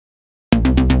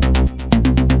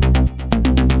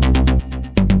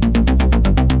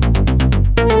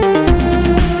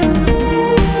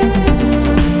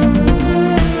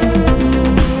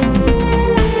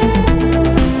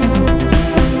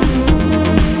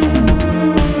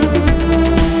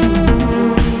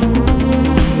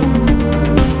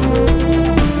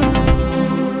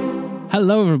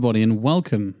everybody, and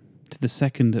welcome to the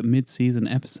second mid-season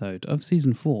episode of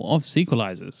Season 4 of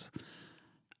Sequelizers.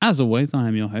 As always, I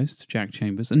am your host, Jack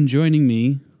Chambers, and joining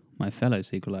me, my fellow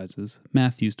Sequelizers,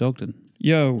 Matthew Stogden.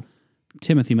 Yo.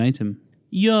 Timothy Matum.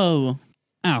 Yo.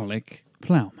 Alec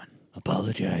Plowman.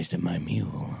 Apologize to my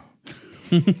mule.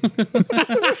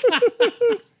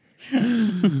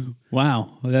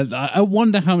 Wow. I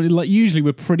wonder how many, usually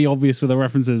we're pretty obvious with the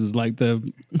references, like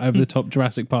the over-the-top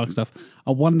Jurassic Park stuff.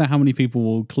 I wonder how many people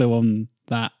will clue on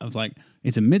that of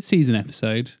it's a mid-season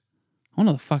episode. I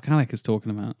wonder what the fuck Alec is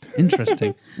talking about.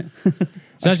 Interesting.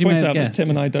 So as you may have guessed, Tim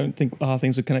and I don't think our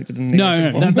things were connected in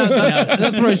No,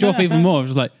 that throws you off even more.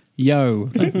 Just yo.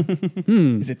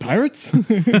 Is it pirates?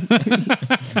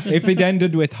 If it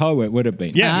ended with ho, it would have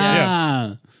been.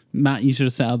 Yeah. Matt, you should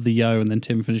have set up the yo and then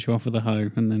Tim finish you off with a ho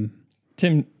and then...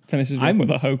 Tim finishes with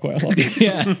a ho quite a lot.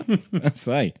 Yeah. I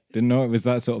say, didn't know it was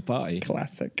that sort of party.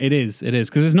 Classic. It is,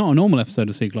 because it's not a normal episode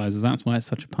of Sequelizers. That's why it's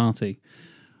such a party.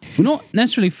 We're not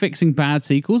necessarily fixing bad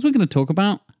sequels. We're going to talk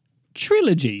about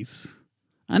trilogies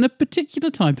and a particular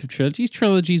type of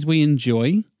trilogies we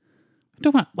enjoy. We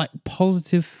talk about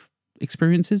positive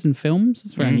experiences in films.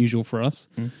 It's very unusual for us.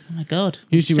 Oh my God.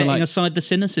 Usually we're setting aside the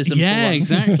cynicism. yeah, for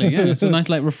once. exactly. Yeah, it's a nice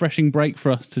refreshing break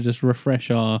for us to just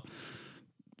refresh our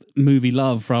movie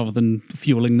love rather than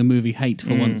fueling the movie hate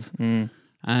for once.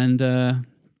 And like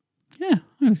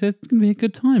I said, it's going to be a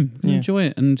good time. We're gonna enjoy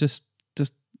it and just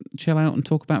chill out and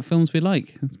talk about films we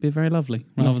like. It'll be very lovely.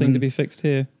 Nothing to be fixed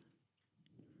here.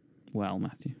 Well,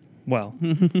 Matthew. Well,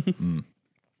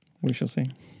 we shall see.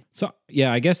 So,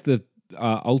 yeah, I guess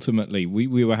ultimately,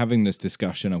 we were having this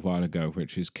discussion a while ago,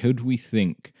 which is, could we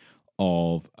think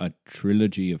of a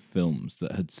trilogy of films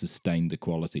that had sustained the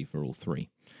quality for all three?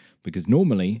 Because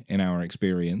normally, in our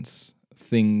experience,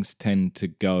 things tend to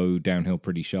go downhill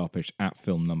pretty sharpish at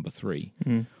film number 3.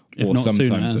 If or not sooner,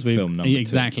 sometimes as at film number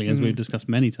 2. as we've discussed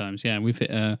many times. Yeah, we've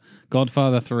hit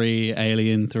Godfather 3,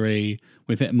 Alien 3.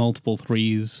 We've hit multiple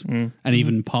 3s and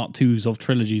even part 2s of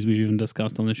trilogies we've even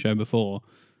discussed on this show before.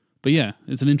 But yeah,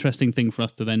 it's an interesting thing for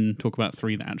us to then talk about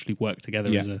 3 that actually work together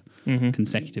as a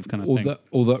consecutive kind of thing.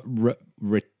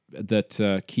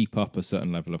 That keep up a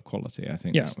certain level of quality. I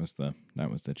think that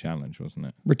was the challenge, wasn't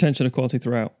it? Retention of quality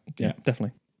throughout. Yeah,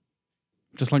 definitely.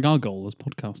 Just like our goal as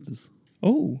podcasters.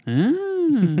 Oh.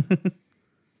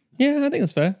 Yeah, I think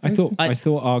that's fair. I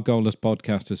thought our goal as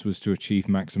podcasters was to achieve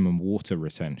maximum water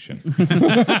retention.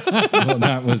 I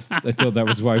thought that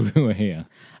was why we were here.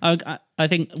 I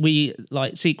think we,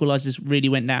 Sequelizers really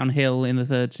went downhill in the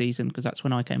third season because that's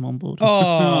when I came on board.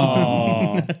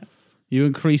 Oh. You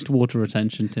increased water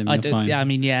retention, Tim. I You're did. fine. Yeah, I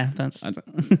mean, yeah, that's... I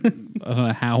don't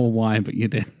know how or why, but you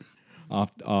did.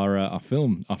 Our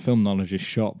film knowledge is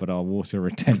shot, but our water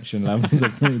retention levels are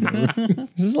through the roof.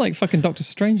 This is like fucking Doctor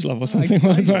Strangelove or something.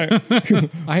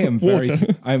 I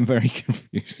am very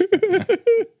confused.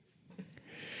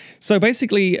 So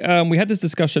basically, we had this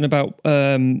discussion about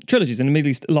trilogies, and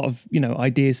immediately a lot of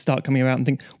ideas start coming about and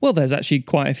think, well, there's actually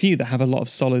quite a few that have a lot of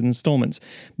solid installments.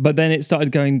 But then it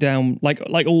started going down, like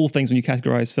all things when you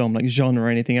categorize film, like genre or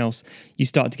anything else, you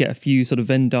start to get a few sort of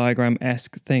Venn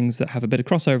diagram-esque things that have a bit of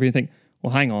crossover. And you think,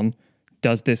 well, hang on,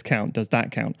 does this count? Does that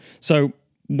count? So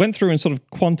went through and sort of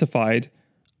quantified,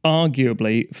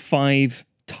 arguably, 5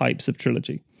 types of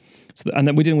trilogy. And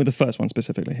then we're dealing with the first one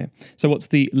specifically here. So what's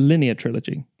the linear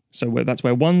trilogy? So that's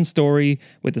where one story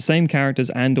with the same characters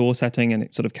and or setting, and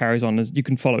it sort of carries on as you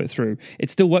can follow it through.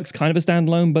 It still works kind of a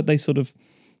standalone, but they sort of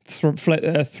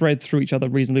thread through each other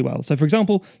reasonably well. So for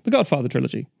example, the Godfather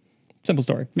trilogy. Simple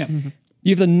story. Yeah. You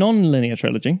have the non-linear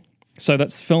trilogy. So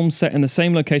that's films set in the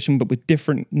same location, but with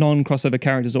different non-crossover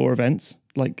characters or events,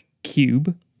 like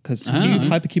Cube. Because Cube,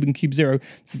 Hypercube, and Cube Zero,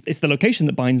 it's the location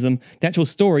that binds them. The actual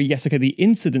story, yes, okay, the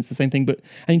incident's the same thing, but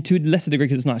and to a lesser degree,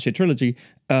 because it's not actually a trilogy,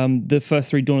 the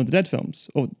first 3 Dawn of the Dead films,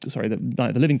 or sorry, the Night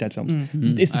of the Living Dead films,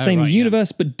 it's the same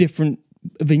universe, but different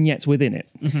vignettes within it.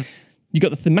 You got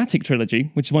the thematic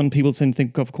trilogy, which is one people tend to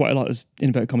think of quite a lot as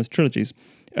inverted commas trilogies,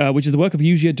 which is the work of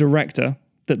usually a director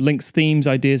that links themes,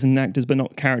 ideas, and actors, but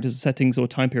not characters, settings, or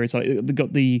time periods. Like they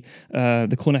got the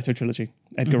Cornetto trilogy,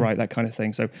 Edgar Wright, that kind of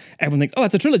thing. So everyone thinks, oh,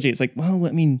 it's a trilogy. It's like, well,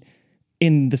 I mean,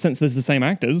 in the sense there's the same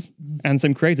actors and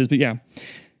same creators, but yeah.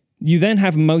 You then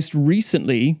have most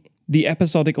recently the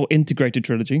episodic or integrated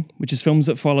trilogy, which is films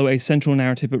that follow a central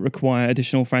narrative but require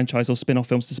additional franchise or spin-off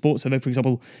films to support. So, for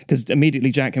example, because immediately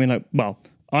Jack came in like, well,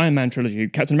 Iron Man trilogy,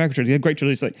 Captain America trilogy, great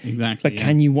trilogies. Like, exactly. But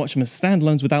can you watch them as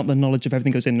standalones without the knowledge of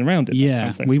everything goes in and around it?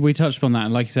 Yeah, kind of we touched upon that.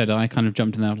 And like you said, I kind of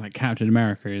jumped in there. Like Captain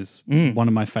America is one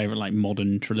of my favorite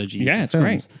modern trilogies. Yeah, it's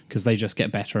great. Because they just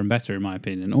get better and better, in my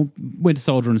opinion. Or Winter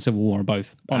Soldier and Civil War are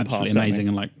both absolutely amazing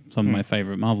and some of my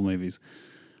favorite Marvel movies.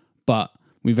 But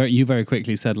you very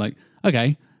quickly said, like,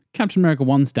 okay, Captain America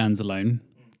 1 stands alone.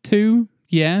 2,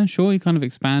 yeah, sure, he kind of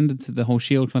expanded to the whole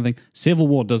S.H.I.E.L.D. kind of thing. Civil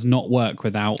War does not work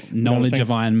without knowledge of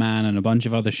Iron Man and a bunch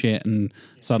of other shit, and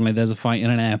suddenly there's a fight in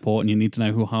an airport and you need to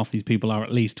know who half these people are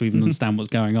at least to even understand what's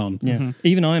going on. Yeah.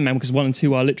 Even Iron Man, because 1 and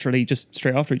 2 are literally just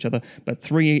straight after each other, but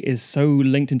 3 is so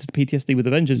linked into the PTSD with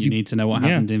Avengers. You need to know what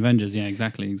happened in Avengers. Yeah,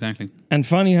 exactly. And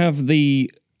finally you have the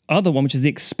other one, which is the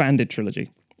expanded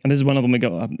trilogy. And this is one of them we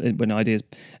got when ideas.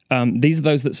 These are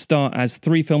those that start as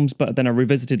 3 films, but then are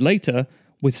revisited later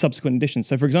with subsequent additions.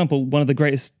 So, for example, one of the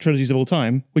greatest trilogies of all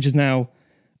time, which is now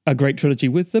a great trilogy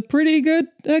with a pretty good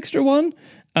extra one,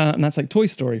 and that's like Toy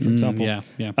Story, for example. Yeah.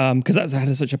 Because that's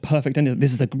had such a perfect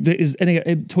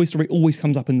ending. Toy Story always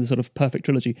comes up in the sort of perfect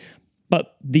trilogy.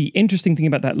 But the interesting thing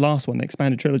about that last one, the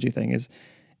expanded trilogy thing, is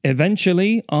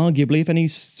eventually, arguably, if any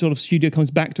sort of studio comes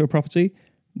back to a property,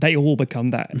 they all become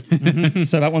that.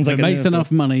 So that one's like if it makes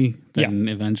enough money, then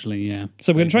eventually, yeah.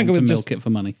 So we're going to try and go with milk it for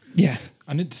money. Yeah.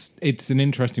 And it's an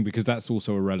interesting, because that's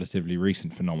also a relatively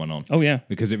recent phenomenon. Oh, yeah.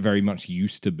 Because it very much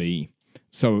used to be.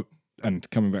 So, and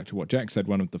coming back to what Jack said,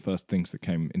 one of the first things that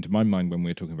came into my mind when we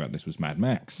were talking about this was Mad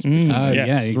Max. Yeah,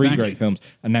 exactly. 3 great films,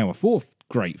 and now a 4th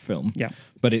great film. Yeah.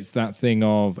 But it's that thing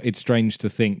of, it's strange to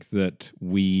think that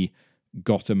we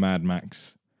got a Mad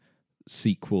Max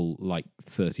sequel like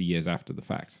 30 years after the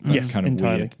fact. That's kind of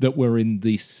entirely weird that we're in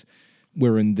this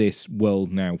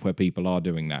world now where people are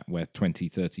doing that, where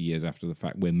 20-30 years after the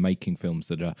fact we're making films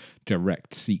that are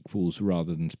direct sequels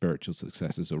rather than spiritual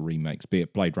successors or remakes, be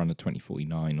it Blade Runner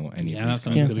 2049 or any of these. That's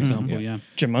a good example. Yeah.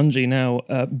 Jumanji now,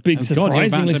 big, God,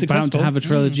 surprisingly you're successful. about to have a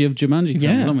trilogy of Jumanji films,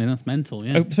 Yeah. aren't we? That's mental.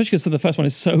 Yeah. Especially because the first one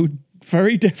is so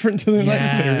very different to the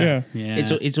next two. Yeah.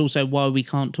 It's also why we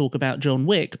can't talk about John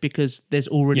Wick, because there's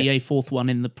already a 4th one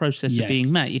in the process of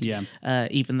being made. Yeah.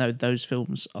 Even though those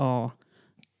films are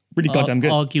really goddamn good,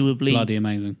 arguably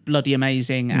bloody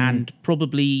amazing, and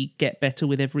probably get better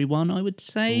with every one, I would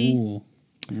say. Ooh.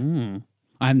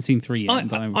 I haven't seen 3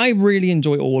 yet. I really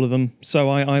enjoy all of them, so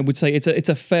I would say it's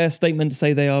a fair statement to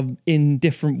say they are in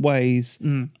different ways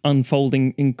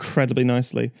unfolding incredibly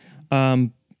nicely.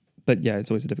 But yeah, it's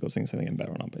always a difficult thing to say they're getting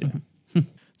better or not. But yeah.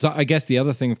 So I guess the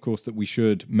other thing, of course, that we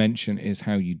should mention is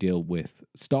how you deal with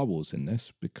Star Wars in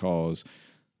this, because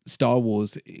Star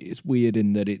Wars is weird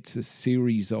in that it's a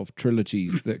series of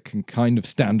trilogies that can kind of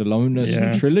stand alone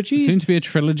as trilogies. Soon to be a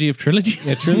trilogy of trilogies.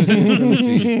 Yeah,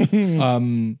 trilogy of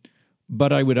trilogies.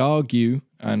 But I would argue,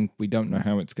 and we don't know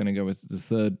how it's going to go with the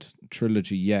 3rd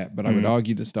trilogy yet, but I would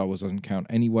argue that Star Wars doesn't count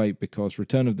anyway, because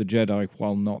Return of the Jedi,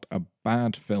 while not a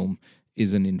bad film,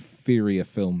 is an inferior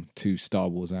film to Star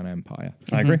Wars and Empire.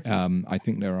 I agree. I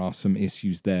think there are some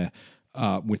issues there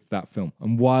with that film.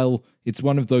 And while it's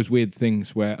one of those weird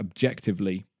things where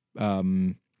objectively,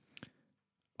 I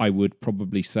would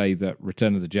probably say that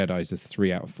Return of the Jedi is a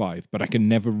 3 out of 5, but I can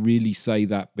never really say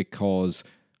that because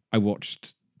I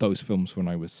watched those films when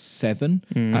I was 7,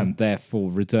 and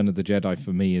therefore Return of the Jedi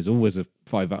for me is always a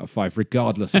 5 out of 5,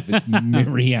 regardless of its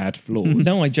myriad flaws.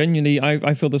 No, I genuinely,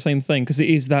 I feel the same thing, because it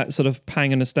is that sort of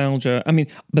pang of nostalgia. I mean,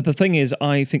 but the thing is,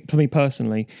 I think for me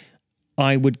personally,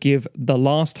 I would give the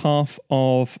last half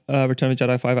of Return of the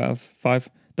Jedi 5 out of 5.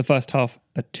 The first half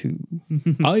a 2.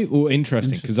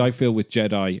 Interesting, because I feel with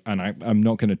Jedi, and I'm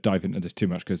not going to dive into this too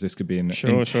much because this could be an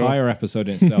entire episode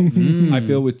in itself. I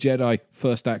feel with Jedi,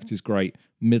 first act is great,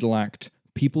 middle act,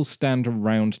 people stand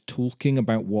around talking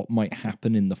about what might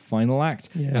happen in the final act,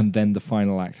 and then the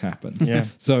final act happens. Yeah.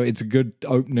 So it's a good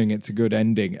opening, it's a good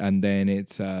ending, and then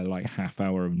it's like half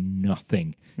hour of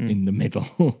nothing in the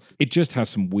middle. It just has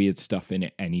some weird stuff in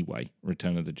it anyway,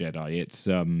 Return of the Jedi. It's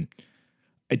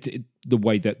the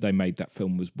way that they made that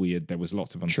film was weird. There was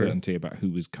lots of uncertainty about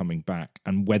who was coming back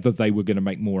and whether they were going to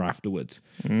make more afterwards,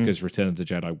 because Return of the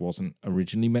Jedi wasn't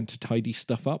originally meant to tidy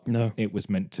stuff up. No. It was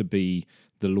meant to be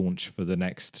the launch for the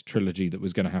next trilogy that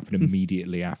was going to happen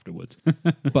immediately afterwards.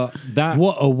 But that...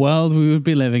 What a world we would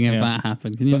be living if that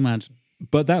happened. Can you imagine?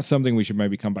 But that's something we should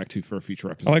maybe come back to for a future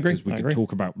episode. I agree. Because we could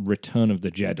talk about Return of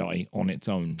the Jedi on its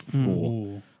own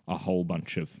for a whole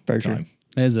bunch of time. True.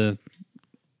 There's a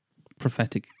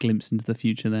prophetic glimpse into the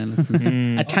future there,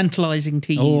 listeners. A tantalizing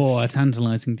tease. Oh, a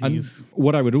tantalizing tease. And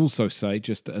what I would also say,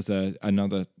 just as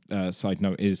another side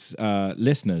note, is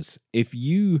listeners, if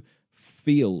you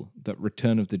feel that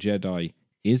Return of the Jedi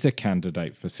is a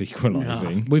candidate for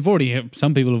sequelizing,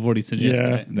 some people have already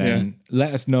suggested it. Then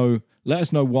let us know. Let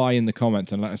us know why in the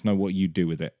comments, and let us know what you do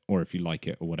with it, or if you like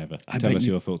it, or whatever. Tell us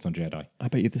your thoughts on Jedi. I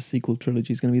bet you the sequel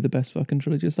trilogy is going to be the best fucking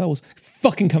trilogy of Star Wars.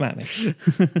 Fucking come at me.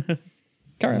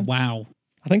 Carry on. Wow.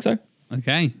 I think so.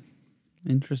 Okay.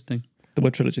 Interesting. The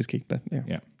word trilogy is key there. Yeah.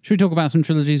 Yeah. Should we talk about some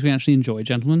trilogies we actually enjoy,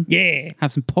 gentlemen? Yeah.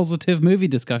 Have some positive movie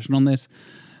discussion on this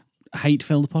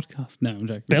hate-filled podcast. No, I'm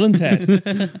joking. Bill and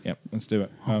Ted. Yep, let's do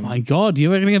it. My God,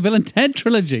 you're getting a Bill and Ted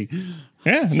trilogy.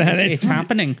 Yeah. It's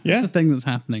happening. Yeah. That's the thing that's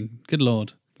happening. Good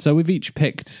Lord. So we've each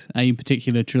picked a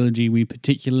particular trilogy we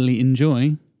particularly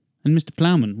enjoy. And Mr.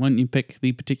 Plowman, why don't you pick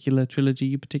the particular trilogy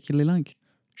you particularly like?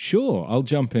 Sure, I'll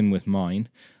jump in with mine.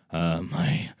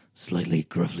 My slightly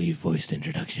gruffly voiced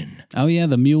introduction Oh, yeah,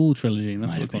 the Mule trilogy.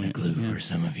 That's might what have been a we call clue it. for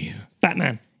some of you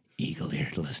Batman.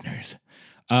 eagle-eared listeners.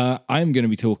 I'm going to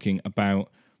be talking about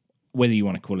whether you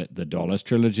want to call it the Dollars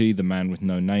trilogy, the Man with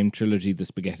No Name trilogy, the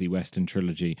Spaghetti Western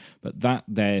trilogy, but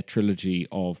their trilogy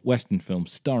of Western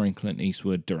films starring Clint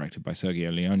Eastwood, directed by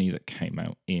Sergio Leone, that came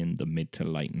out in the mid to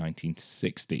late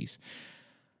 1960s.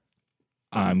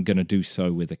 I'm going to do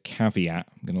so with a caveat.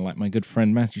 I'm going to let my good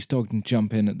friend Matthew Stockton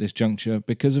jump in at this juncture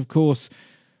because, of course,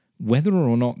 whether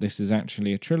or not this is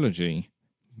actually a trilogy,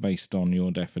 based on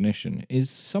your definition, is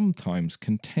sometimes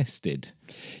contested.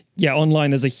 Yeah, online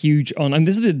there's a huge and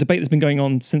this is the debate that's been going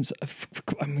on since,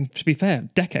 I mean, to be fair,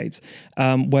 decades,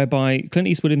 whereby Clint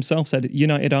Eastwood himself said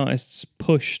United Artists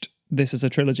pushed this as a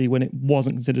trilogy when it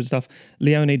wasn't considered stuff.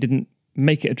 Leone didn't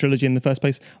make it a trilogy in the first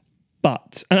place.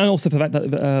 But, and also for the fact that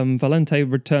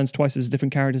Valente returns twice as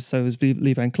different characters, so as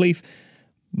Lee Van Cleef.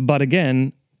 But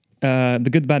again, The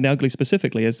Good, the Bad, and the Ugly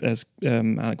specifically, as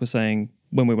Alec was saying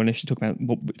when we were initially talking about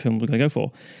what film we're going to go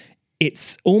for,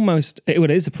 it's almost,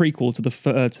 it is a prequel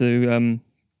to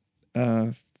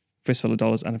Fistful of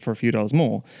Dollars and For a Few Dollars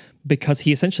More, because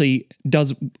he essentially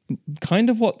does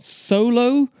kind of what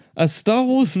Solo, a Star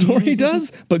Wars story,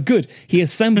 does, but good. He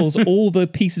assembles all the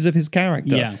pieces of his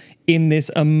character in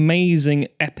this amazing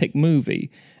epic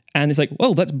movie. And it's like,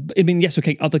 well, yes,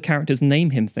 okay, other characters name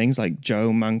him things like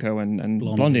Joe, Manco, and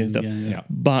Blondie and stuff. Yeah.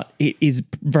 But it is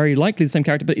very likely the same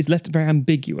character, but it's left very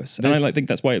ambiguous. And I think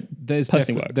that's why it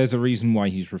personally works. There's a reason why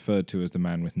he's referred to as the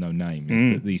Man with No Name, is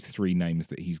that these three names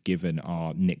that he's given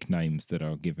are nicknames that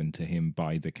are given to him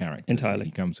by the characters that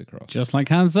he comes across. Just like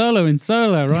Han Solo in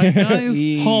Solo, right, guys?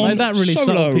 Like that really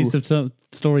subtle piece of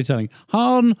storytelling.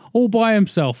 Han all by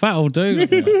himself, that'll do.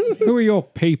 Who are your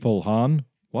people, Han?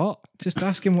 What? Just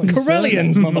ask him what his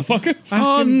Corellians, surname- motherfucker.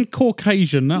 Han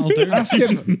Caucasian, that'll do.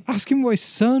 Ask him what his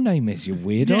surname is, you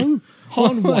weirdo.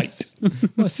 Han White.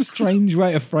 What a strange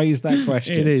way to phrase that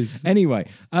question. It is. Anyway,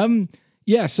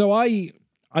 so I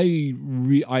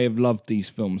have loved these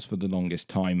films for the longest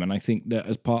time, and I think that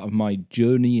as part of my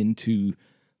journey into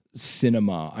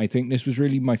cinema, I think this was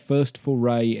really my first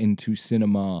foray into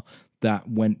cinema that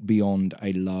went beyond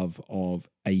a love of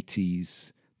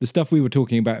 80s. The stuff we were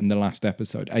talking about in the last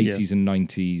episode, 80s and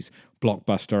 90s,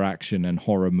 blockbuster action and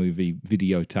horror movie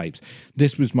videotapes.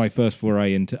 This was my first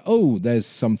foray into, there's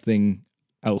something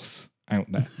else out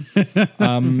there.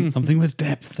 Something with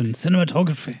depth and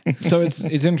cinematography. So it's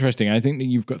interesting. I think that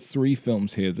you've got three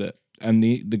films here and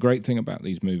the great thing about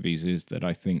these movies is that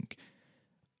I think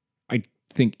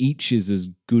each is as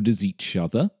good as each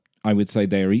other. I would say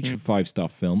they are each a 5-star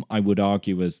film. I would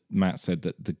argue, as Matt said,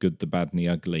 that The Good, the Bad, and the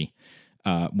Ugly,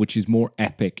 which is more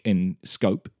epic in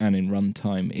scope and in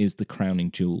runtime, is the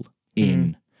crowning jewel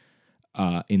in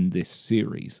this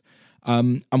series.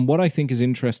 And what I think is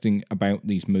interesting about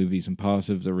these movies, and part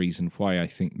of the reason why I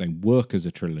think they work as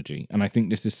a trilogy, and I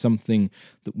think this is something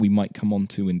that we might come on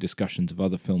to in discussions of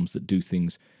other films that do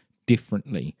things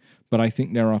differently, but I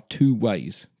think there are two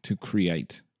ways to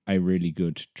create a really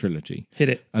good trilogy. Hit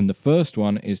it. And the first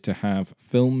one is to have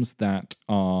films that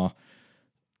are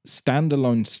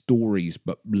standalone stories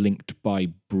but linked by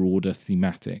broader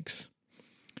thematics,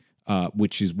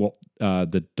 which is what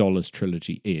the Dollars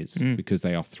trilogy is, because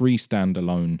they are three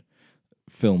standalone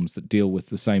films that deal with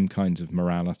the same kinds of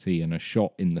morality and are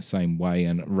shot in the same way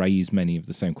and raise many of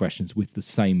the same questions with the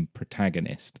same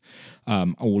protagonist,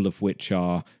 all of which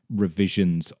are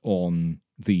revisions on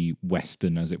the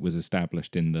Western as it was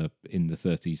established in the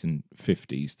 30s and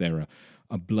 50s. They're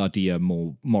a bloodier,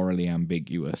 more morally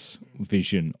ambiguous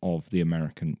vision of the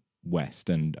American West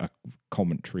and a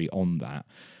commentary on that.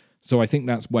 So I think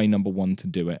that's way number one to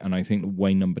do it. And I think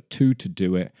way number two to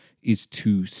do it is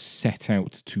to set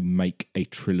out to make a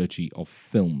trilogy of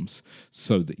films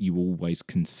so that you always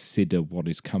consider what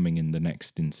is coming in the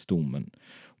next installment.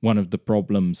 One of the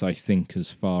problems, I think,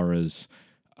 as far as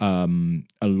a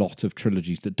lot of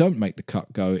trilogies that don't make the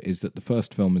cut go, is that the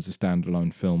first film is a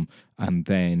standalone film, and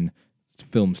then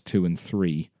films 2 and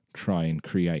 3 try and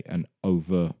create an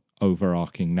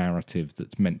overarching narrative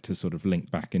that's meant to sort of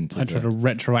link back into I try to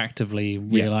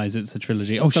retroactively realise it's a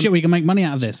trilogy. Shit, we can make money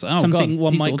out of this. Oh, something God,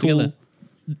 one piece it might all call together.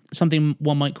 something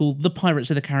one might call the Pirates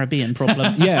of the Caribbean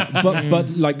problem. Yeah, but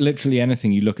like literally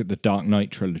anything. You look at the Dark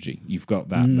Knight trilogy, you've got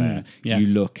that there. yes.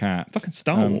 You look at Fucking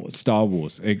Star Wars. Star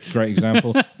Wars, a great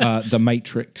example. The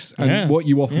Matrix, and Yeah. what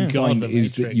you often God, find The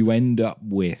is that Matrix. you end up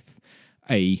with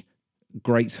a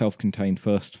great self-contained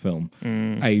first film,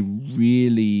 a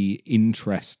really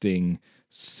interesting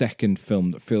second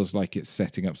film that feels like it's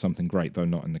setting up something great, though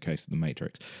not in the case of The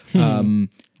Matrix. Or And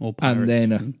Pirates.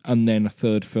 then a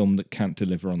third film that can't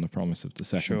deliver on the promise of the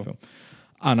second film.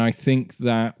 And I think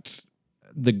that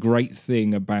the great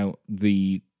thing about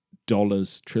the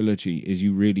Dollars trilogy is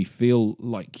you really feel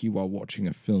like you are watching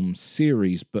a film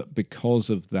series, but because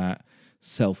of that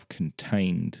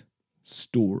self-contained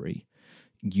story,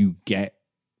 you get,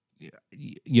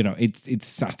 it's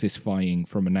satisfying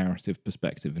from a narrative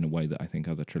perspective in a way that I think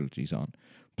other trilogies aren't.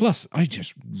 Plus, I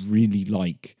just really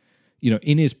like,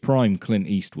 in his prime, Clint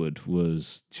Eastwood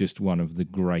was just one of the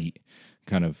great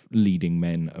kind of leading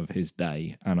men of his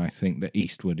day, and I think that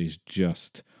Eastwood is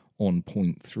just on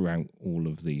point throughout all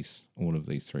of these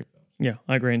three. Yeah,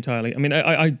 I agree entirely. I mean,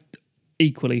 I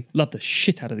equally love the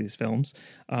shit out of these films.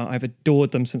 I've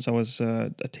adored them since I was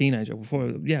a teenager.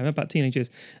 About teenage years.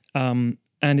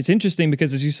 And it's interesting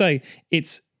because, as you say,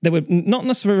 they were not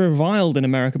necessarily reviled in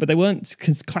America, but they weren't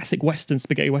classic westerns.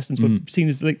 Spaghetti westerns were seen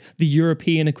as like the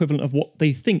European equivalent of what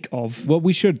they think of. Well,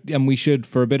 we should,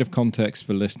 for a bit of context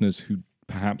for listeners who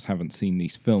perhaps haven't seen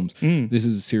these films, this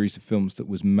is a series of films that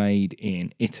was made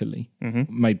in Italy,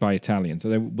 made by Italians. So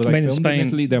they were Made in filmed Spain. in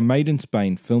Italy. They're made in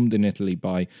Spain, filmed in Italy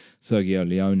by Sergio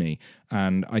Leone.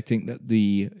 And I think that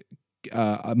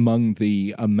among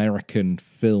the American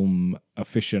film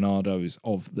aficionados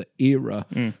of the era,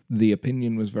 the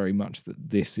opinion was very much that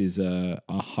this is a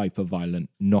hyper-violent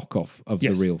knockoff of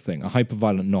the real thing, a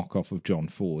hyper-violent knockoff of John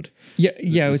Ford. Yeah.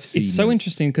 It's so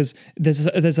interesting because there's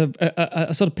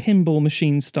a sort of pinball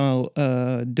machine style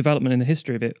development in the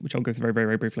history of it, which I'll go through very, very,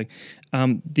 very briefly.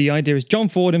 The idea is John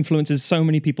Ford influences so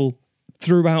many people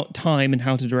throughout time in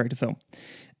how to direct a film.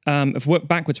 If we work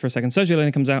backwards for a second, Sergio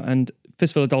Leone comes out and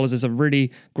Fistful of Dollars is a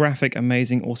really graphic,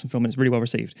 amazing, awesome film, and it's really well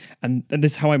received. And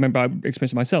this is how I remember I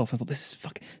experienced it myself. I thought, this is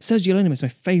Sergio Leone is my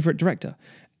favorite director.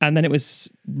 And then it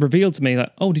was revealed to me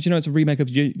that, oh, did you know it's a remake of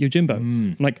Yojimbo?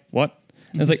 I'm like, what?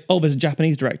 And it's like, oh, there's a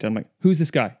Japanese director. I'm like, who's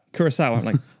this guy? Kurosawa. I'm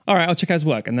like, all right, I'll check out his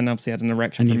work. And then obviously I had an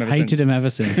erection And from you've hated him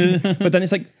ever since. But then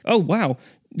it's like, oh, wow,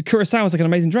 Kurosawa's like an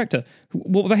amazing director.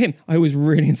 What about him? I was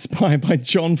really inspired by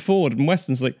John Ford and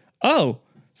Westerns. Like, oh,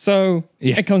 so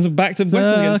it comes back to Western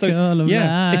again. So Circle of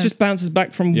it just bounces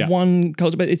back from one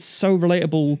culture, but it's so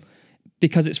relatable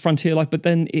because it's frontier life. But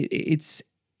then it's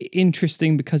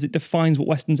interesting because it defines what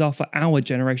Westerns are for our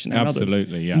generation and Absolutely,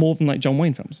 others, yeah. more than like John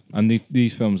Wayne films. And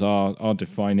these films are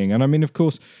defining. And I mean, of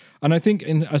course, and I think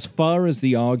as far as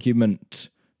the argument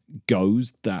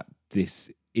goes that this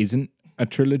isn't a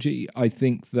trilogy, I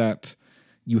think that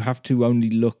you have to only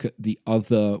look at the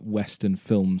other Western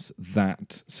films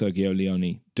that Sergio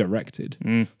Leone directed.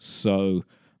 So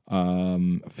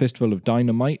Fistful of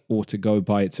Dynamite ought to go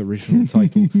by its original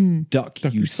title, Duck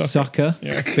You Sucker,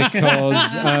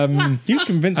 because He was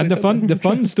convinced. and the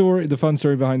fun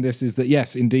story behind this is that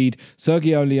yes, indeed,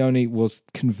 Sergio Leone was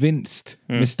convinced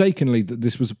mistakenly that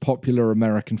this was a popular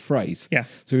American phrase. Yeah.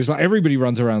 So he was like, everybody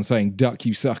runs around saying "Duck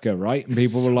you sucker," right? And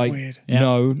people were like, weird.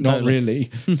 "No, not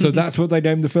totally. really." So that's what they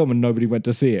named the film, and nobody went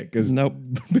to see it because Nope.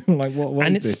 people were like, "What?"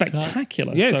 and is it's this?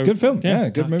 spectacular. Yeah, it's a good film. Yeah,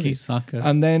 good Duck movie. You Sucker.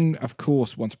 And then, of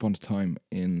course, Once Upon a Time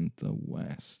in the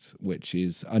West, which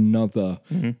is another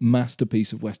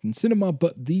masterpiece of Western cinema.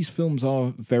 But these films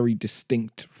are very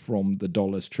distinct from the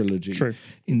Dollars trilogy, True.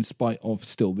 in spite of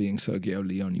still being Sergio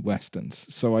Leone Westerns.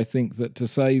 So I think that to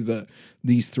say that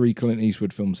these three Clint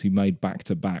Eastwood films he made back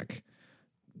to back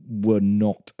were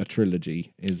not a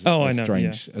trilogy is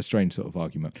a strange sort of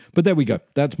argument. But there we go.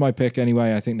 That's my pick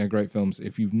anyway. I think they're great films.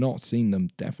 If you've not seen them,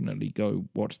 definitely go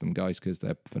watch them, guys, because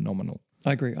they're phenomenal.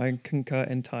 I agree. I concur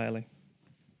entirely.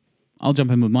 I'll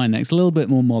jump in with mine next. A little bit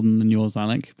more modern than yours,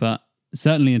 Alec, but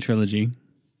certainly a trilogy.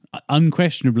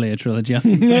 Unquestionably a trilogy, I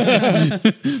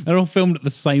think. They're all filmed at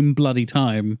the same bloody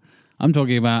time. I'm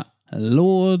talking about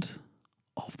Lord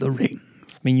of the Rings.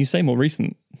 I mean, you say more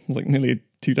recent. It was like nearly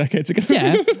 2 decades ago.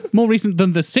 Yeah, more recent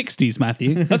than the 60s,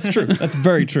 Matthew. That's true. That's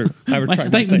very true. I My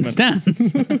retract my statement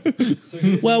statement.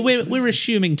 stands. Well, we're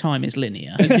assuming time is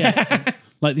linear. Yes,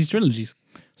 like these trilogies.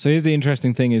 So here's the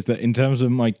interesting thing is that in terms of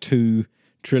my two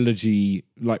trilogy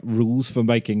rules for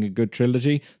making a good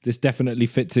trilogy, this definitely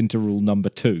fits into rule number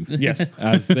 2. Yes.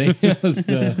 as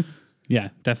the Yeah,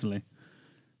 definitely.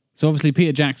 So obviously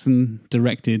Peter Jackson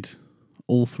directed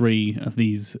all 3 of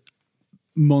these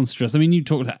monstrous. I mean, you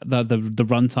talked about the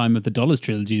runtime of the Dollars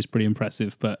trilogy is pretty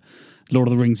impressive, but Lord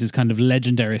of the Rings is kind of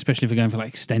legendary, especially if you're going for like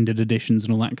extended editions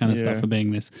and all that kind of stuff, for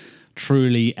being this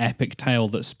truly epic tale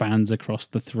that spans across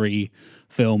the 3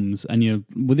 films. And you,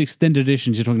 with extended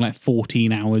editions, you're talking like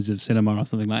 14 hours of cinema or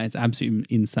something like that. It's absolutely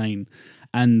insane.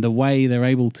 And the way they're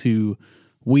able to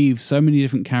weave so many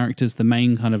different characters, the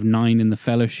main kind of 9 in the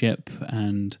Fellowship,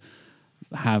 and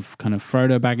have kind of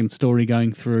Frodo Baggins' story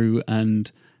going through, and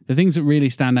the things that really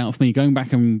stand out for me, going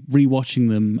back and rewatching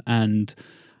them, and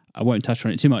I won't touch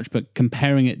on it too much, but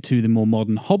comparing it to the more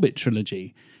modern Hobbit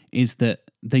trilogy, is that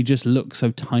they just look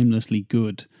so timelessly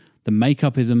good. The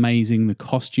makeup is amazing, the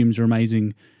costumes are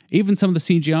amazing. Even some of the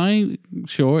CGI,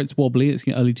 sure, it's wobbly, it's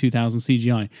early 2000s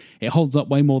CGI. It holds up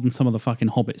way more than some of the fucking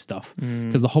Hobbit stuff.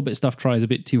 Because the Hobbit stuff tries a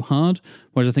bit too hard,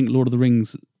 whereas I think Lord of the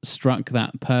Rings struck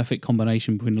that perfect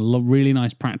combination between really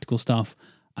nice practical stuff,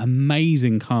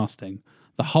 amazing casting.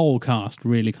 The whole cast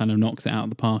really kind of knocks it out of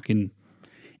the park in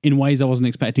ways I wasn't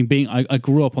expecting. I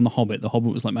grew up on The Hobbit. The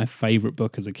Hobbit was like my favorite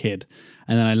book as a kid.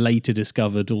 And then I later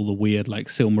discovered all the weird like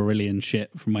Silmarillion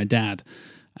shit from my dad.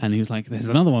 And he was like, there's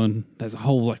another one. There's a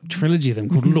whole like trilogy of them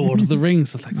called Lord of the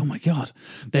Rings. I was like, oh my God,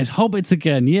 there's Hobbits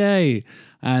again. Yay.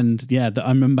 And yeah, I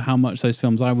remember how much those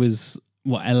films, I was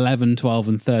 11, 12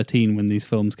 and 13 when these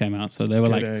films came out. So they were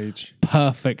like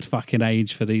perfect fucking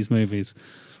age for these movies.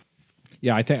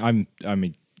 Yeah, I think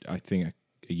I think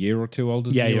a year or two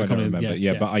older than you. I don't remember.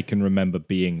 Yeah, but I can remember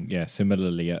being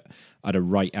similarly at a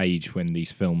right age when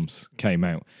these films came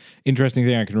out. Interesting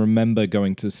thing, I can remember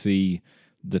going to see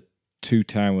the Two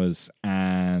Towers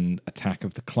and Attack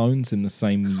of the Clones in the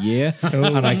same year,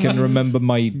 and I can remember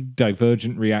my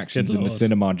divergent reactions in the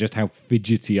cinema, just how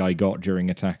fidgety I got during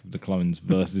Attack of the Clones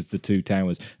versus the Two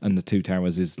Towers, and the Two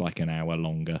Towers is like an hour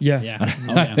longer.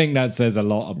 I think that says a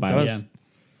lot about it.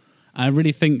 I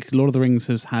really think Lord of the Rings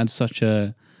has had such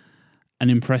an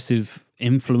impressive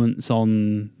influence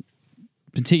on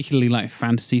particularly like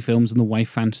fantasy films and the way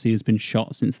fantasy has been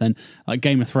shot since then. Like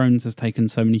Game of Thrones has taken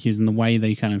so many cues in the way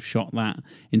they kind of shot that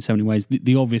in so many ways.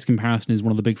 The obvious comparison is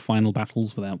one of the big final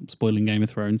battles, without spoiling Game of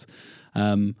Thrones.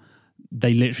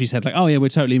 They literally said like, oh yeah, we're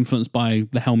totally influenced by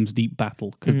the Helm's Deep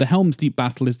battle, because the Helm's Deep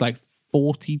battle is like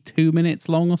 42 minutes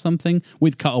long or something,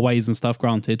 with cutaways and stuff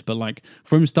granted, but like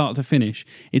from start to finish,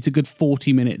 it's a good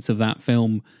 40 minutes of that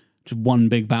film, just one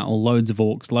big battle, loads of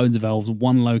orcs, loads of elves,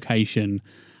 one location,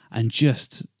 and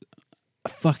just a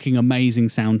fucking amazing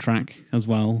soundtrack as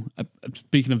well.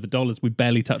 Speaking of the dollars, we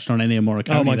barely touched on Ennio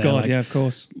Morricone. Oh my God, like, yeah, of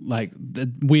course. Like the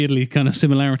weirdly kind of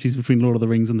similarities between Lord of the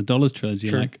Rings and the Dollars trilogy.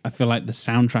 True. Like I feel like the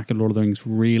soundtrack of Lord of the Rings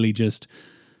really just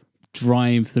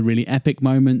drives the really epic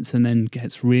moments and then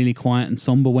gets really quiet and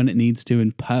somber when it needs to,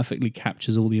 and perfectly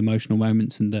captures all the emotional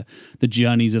moments and the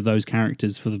journeys of those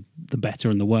characters for the better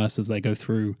and the worse as they go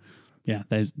through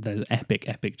those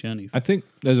epic journeys. I think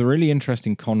there's a really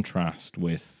interesting contrast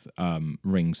with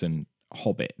Rings and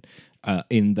Hobbit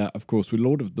in that, of course, with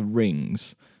Lord of the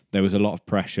Rings, there was a lot of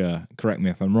pressure, correct me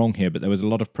if I'm wrong here, but there was a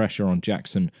lot of pressure on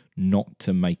Jackson not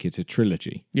to make it a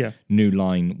trilogy. Yeah. New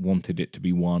Line wanted it to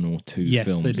be 1 or 2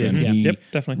 films. They did. And he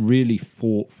definitely really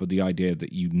fought for the idea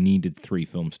that you needed 3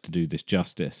 films to do this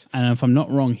justice. And if I'm not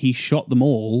wrong, he shot them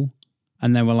all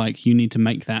and they were like, you need to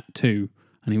make that too.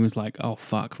 And he was like, oh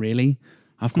fuck, really?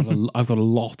 I've got a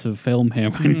lot of film here.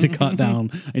 I need to cut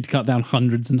down. I need to cut down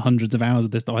hundreds and hundreds of hours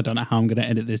of this stuff. I don't know how I'm going to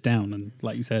edit this down. And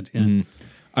like you said,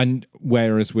 And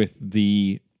whereas with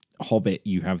the Hobbit,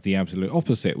 you have the absolute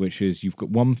opposite, which is you've got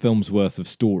 1 film's worth of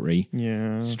story,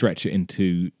 stretch it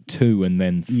into 2 and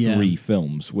then 3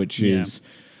 films, which is,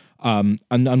 and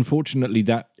unfortunately,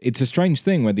 that it's a strange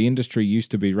thing where the industry used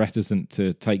to be reticent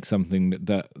to take something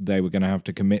that they were going to have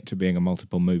to commit to being a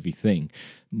multiple movie thing.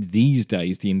 These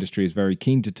days, the industry is very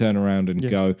keen to turn around and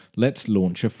go, let's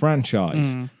launch a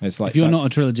franchise. It's like, if you're not a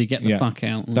trilogy, get the fuck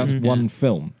out. That's one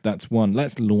film. That's one.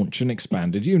 Let's launch an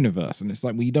expanded universe. And it's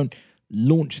like, well, you don't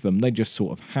launch them. They just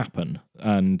sort of happen.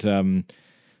 And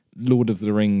Lord of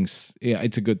the Rings,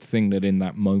 it's a good thing that in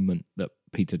that moment that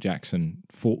Peter Jackson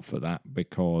fought for that,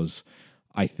 because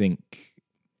I think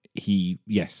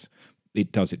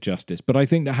it does it justice. But I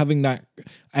think that having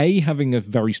a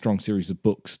very strong series of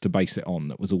books to base it on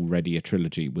that was already a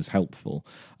trilogy was helpful,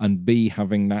 and B,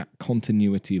 having that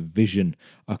continuity of vision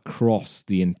across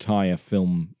the entire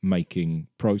filmmaking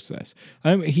process.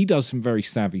 He does some very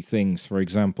savvy things. For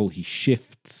example, he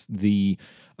shifts the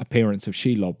appearance of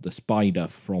Shelob the spider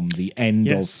from the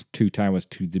end of Two Towers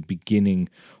to the beginning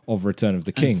of Return of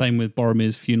the King. And same with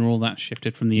Boromir's funeral, that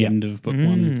shifted from the end of book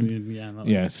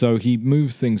 1. So he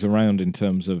moves things around in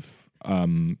terms of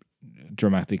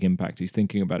dramatic impact. He's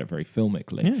thinking about it very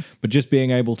filmically. But just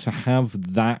being able to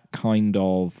have that kind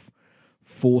of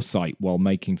foresight while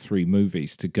making 3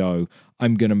 movies to go,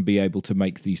 I'm going to be able to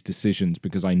make these decisions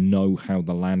because I know how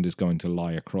the land is going to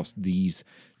lie across these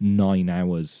 9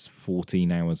 hours,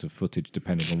 14 hours of footage,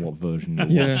 depending on what version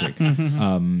you're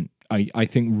watching. I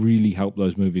think really help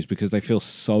those movies because they feel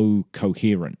so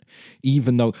coherent.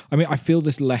 Even though, I mean, I feel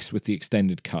this less with the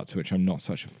extended cuts, which I'm not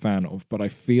such a fan of, but I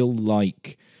feel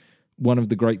like one of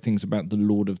the great things about the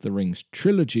Lord of the Rings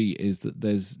trilogy is that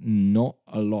there's not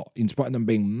a lot, in spite of them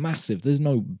being massive, there's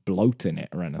no bloat in it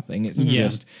or anything. It's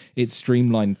just, it's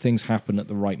streamlined. Things happen at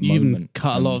the right You moment. even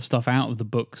cut a lot of stuff out of the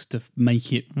books to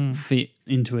make it fit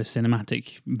into a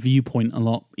cinematic viewpoint a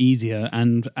lot easier.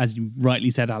 And as you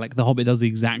rightly said, Alec, The Hobbit does the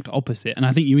exact opposite. And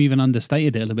I think you even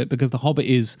understated it a little bit because The Hobbit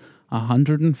is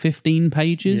 115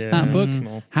 pages, that book.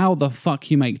 Small. How the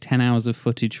fuck you make 10 hours of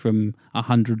footage from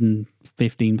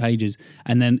 115 pages,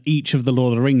 and then each of the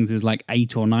Lord of the Rings is like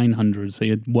 800 or 900, so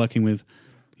you're working with,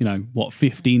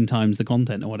 15 times the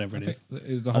content or whatever it is.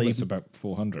 The Hobbit's about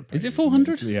 400 pages. Is it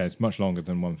 400? It's much longer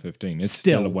than 115. It's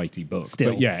still a weighty book.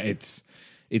 Still. But yeah,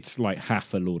 it's like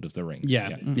half a Lord of the Rings.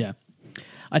 Yeah.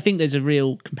 I think there's a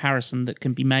real comparison that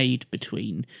can be made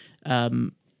between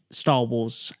Star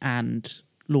Wars and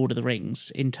Lord of the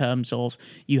Rings in terms of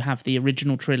you have the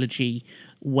original trilogy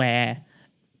where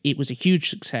it was a huge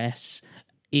success.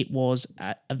 It was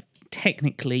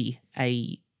technically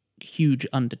a huge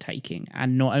undertaking,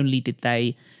 and not only did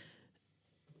they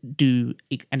do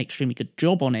an extremely good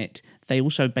job on it, they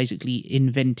also basically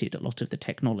invented a lot of the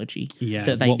technology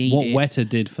that they needed. What Weta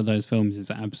did for those films is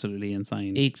absolutely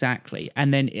insane. Exactly.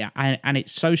 And then and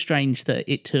it's so strange that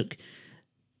it took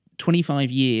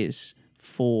 25 years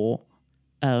for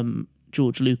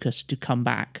George Lucas to come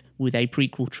back with a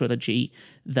prequel trilogy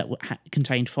that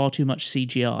contained far too much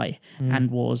CGI and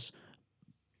was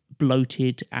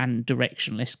bloated and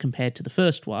directionless compared to the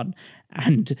first one.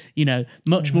 And,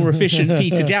 much more efficient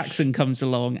Peter Jackson comes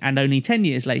along and only 10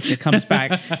 years later comes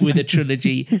back with a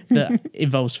trilogy that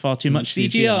involves far too much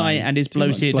CGI and is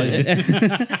bloated.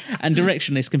 And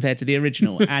directionless compared to the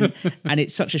original. And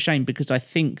it's such a shame because I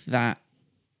think that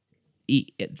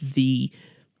the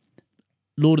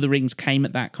Lord of the Rings came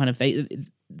at that kind of,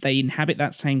 they inhabit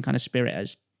that same kind of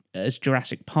spirit as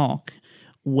Jurassic Park,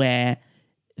 where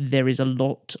there is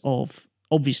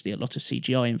obviously a lot of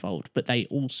CGI involved, but they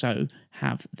also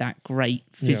have that great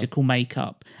physical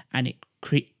makeup, and it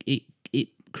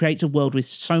creates a world with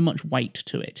so much weight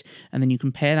to it. And then you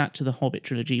compare that to the Hobbit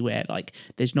trilogy, where like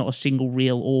there's not a single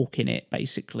real orc in it,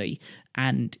 basically,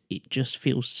 and it just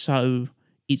feels so.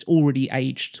 It's already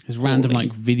aged. There's random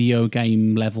like video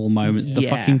game level moments. The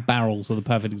Yeah. fucking barrels are the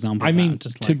perfect example. I of mean, that.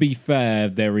 Just to be fair,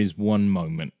 there is one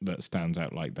moment that stands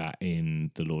out like that in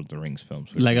the Lord of the Rings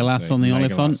films. which I would Legolas say on the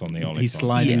Legolas Oliphant. on the Oliphant. He's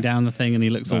sliding Yeah. down the thing and he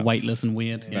looks all That's- weightless and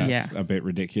weird. Yeah. That's a bit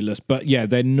ridiculous. But yeah,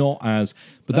 they're not as...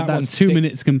 But that That's one 2 stick-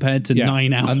 minutes compared to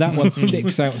 9 hours. And that one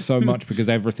sticks out so much because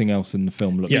everything else in the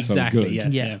film looks so exactly. good.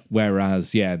 Yes, Yeah. yeah. Whereas,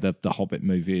 the Hobbit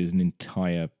movie is an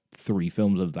entire 3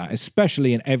 films of that,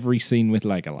 especially in every scene with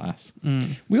Legolas.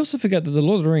 We also forget that the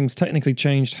Lord of the Rings technically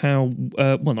changed how,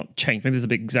 not changed, maybe there's a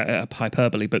big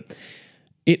hyperbole, but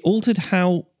it altered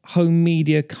how home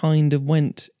media kind of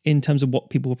went in terms of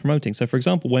what people were promoting. So, for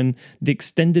example, when the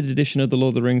extended edition of The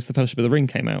Lord of the Rings, The Fellowship of the Ring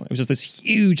came out, it was just this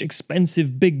huge,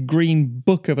 expensive, big green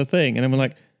book of a thing. And I'm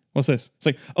like, what's this? It's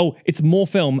like, oh, it's more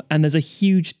film, and there's a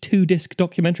huge 2-disc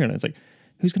documentary on it. It's like,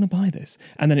 who's going to buy this?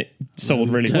 And then it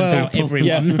sold really turns well. out everyone.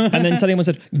 Yeah. And then suddenly everyone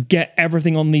said, get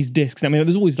everything on these discs. I mean,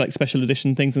 there's always like special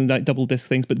edition things and like double disc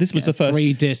things, but this was the first.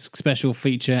 3-disc special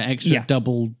feature, extra Yeah.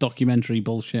 double documentary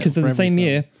bullshit. Because in for the every same film.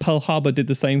 year, Pearl Harbor did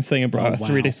the same thing and brought out a wow.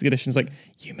 3-disc edition. It's like,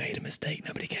 you made a mistake,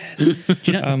 nobody cares. Do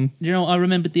you know what I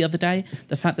remembered the other day?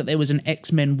 The fact that there was an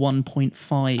X-Men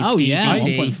 1.5 Oh, DVD. yeah,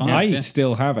 1.5. I yeah.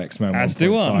 still have X-Men As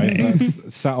do 1.5.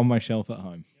 That's sat on my shelf at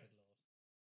home.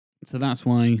 So that's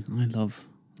why I love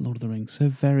Lord of the Rings so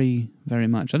very, very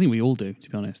much. I think we all do, to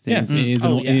be honest. It Yeah. is, it is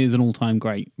Oh, an, yeah. it is an all-time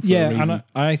great. For a Yeah, reason. and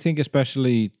I think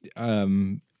especially,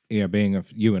 being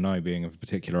of you and I being of a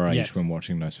particular age Yes. when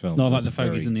watching those films. Not like was the a very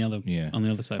fogies on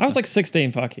the other side. I was like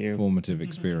 16, fuck you. formative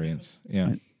experience.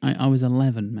 Yeah. I was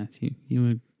 11, Matthew.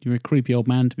 You were a creepy old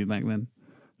man to me back then.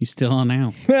 You still are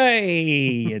now. Hey,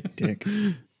 you dick.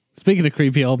 Speaking of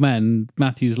creepy old men,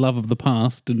 Matthew's love of the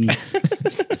past and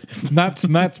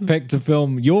Matt's picked a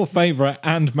film, your favourite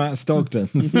and Matt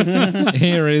Stogden's.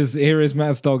 Here is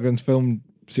Matt Stogden's film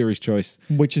series choice.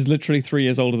 Which is literally 3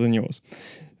 years older than yours.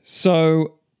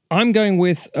 So I'm going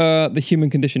with the Human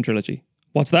Condition trilogy.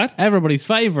 What's that? everybody's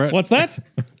favourite. What's that?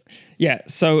 Yeah,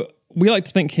 so we like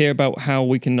to think here about how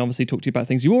we can obviously talk to you about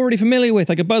things you're already familiar with,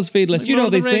 like a BuzzFeed list. Like You know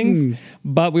Lord of these the things. Rings.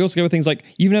 But we also go with things like,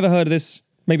 you've never heard of this,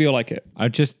 maybe you'll like it. I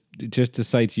just to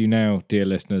say to you now, dear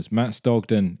listeners, Matt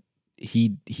Stogden,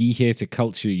 he here to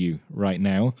culture you right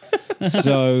now.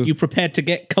 So You prepared to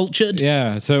get cultured?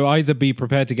 yeah, so either be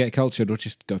prepared to get cultured or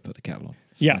just go put the kettle on.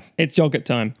 Yeah, it's yogurt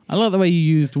time. I like the way you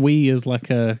used we as like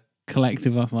a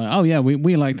collective of like, oh yeah,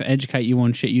 we like to educate you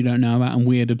on shit you don't know about and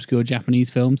weird, obscure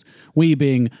Japanese films. We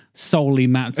being solely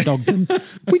Matt Stogden.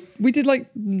 We did like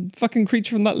fucking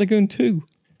Creature from that Lagoon too.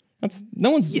 That's no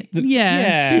one's.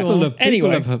 yeah, sure.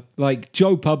 Anyway. People have, like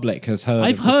Joe Public has heard.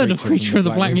 I've heard of Creature of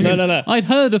the Black Lagoon. No. I'd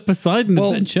heard of Poseidon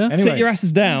Adventure. anyway. Sit your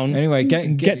asses down. Anyway,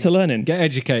 get to learning. Get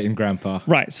educating, Grandpa.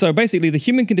 Right, so basically the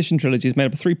Human Condition trilogy is made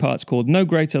up of 3 parts called No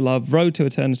Greater Love, Road to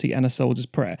Eternity, and A Soldier's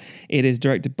Prayer. It is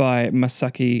directed by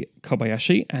Masaki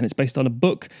Kobayashi, and it's based on a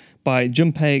book by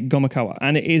Junpei Gomakawa.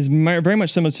 And it is very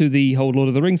much similar to the whole Lord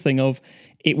of the Rings thing of,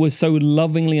 it was so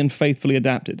lovingly and faithfully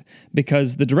adapted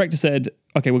because the director said,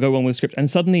 okay, we'll go on with the script. And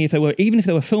suddenly, if they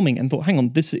were filming and thought, hang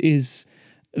on, there's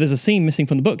a scene missing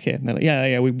from the book here. And they're like,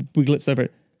 yeah, we glitzed over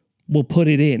it. We'll put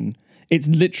it in. It's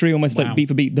literally almost like beat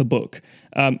for beat the book,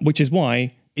 which is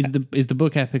why... Is the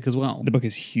book epic as well? The book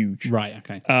is huge. Right,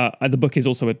 okay. The book is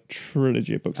also a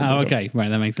trilogy of books. Oh, okay, right,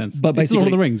 that makes sense. But it's basically, Lord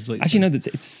of the Rings. Like, actually, no,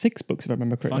 it's 6 books if I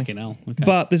remember correctly. fucking hell. Okay.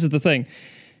 But this is the thing.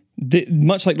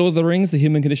 Much like Lord of the Rings, The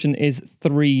Human Condition is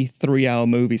 3-hour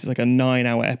movies. It's like a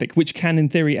 9-hour epic, which can, in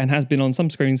theory, and has been on some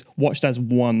screens, watched as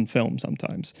one film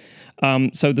sometimes.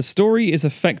 So the story is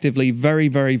effectively very,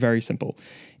 very, very simple.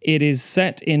 It is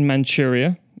set in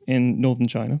Manchuria in northern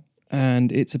China,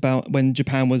 and it's about when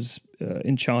Japan was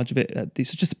in charge of it.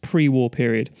 It's just a pre-war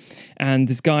period. And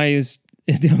this guy is,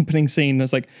 in the opening scene,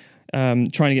 there's like,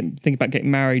 trying to think about getting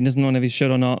married and doesn't know if he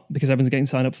should or not because everyone's getting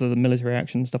signed up for the military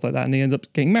action and stuff like that, and he ends up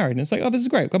getting married and it's like, oh, this is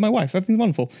great, I've got my wife, everything's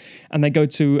wonderful. And they go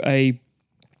to a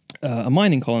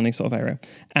mining colony sort of area,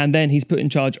 and then he's put in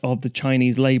charge of the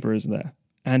Chinese laborers there,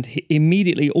 and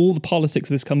immediately all the politics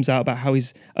of this comes out about how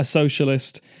he's a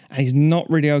socialist and he's not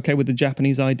really okay with the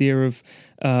Japanese idea of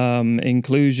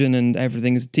inclusion and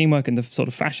everything is teamwork and the sort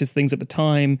of fascist things at the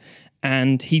time.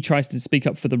 And he tries to speak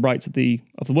up for the rights of the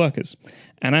workers.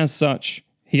 And as such,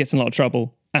 he gets in a lot of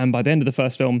trouble. And by the end of the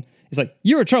first film, he's like,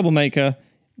 you're a troublemaker.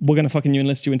 We're going to fucking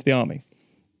enlist you into the army.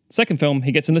 Second film,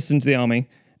 he gets enlisted into the army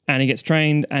and he gets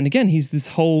trained. And again, he's this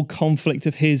whole conflict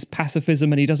of his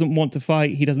pacifism and he doesn't want to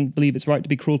fight. He doesn't believe it's right to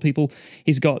be cruel to people.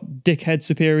 He's got dickhead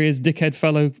superiors, dickhead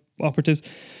fellow operatives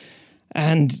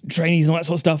and trainees and all that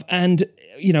sort of stuff. And,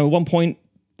 you know, at one point,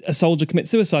 a soldier commits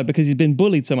suicide because he's been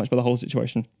bullied so much by the whole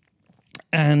situation.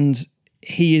 And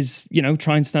he is, you know,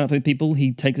 trying to stand up for the people.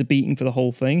 He takes a beating for the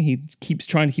whole thing. He keeps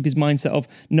trying to keep his mindset of,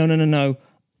 no.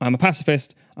 I'm a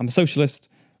pacifist. I'm a socialist.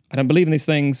 I don't believe in these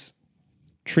things.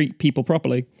 Treat people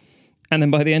properly. And then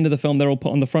by the end of the film, they're all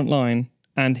put on the front line.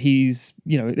 And he's,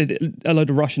 you know, a load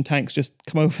of Russian tanks just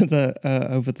come over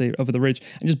the ridge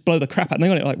and just blow the crap out. And they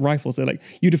got it like rifles. They're like,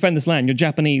 you defend this land. You're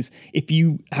Japanese. If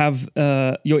you have,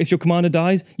 if your commander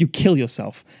dies, you kill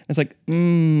yourself. And it's like,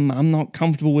 I'm not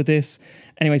comfortable with this.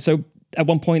 Anyway, so at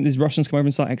one point, these Russians come over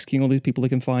and start executing all these people they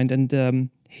can find, and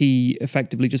he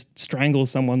effectively just strangles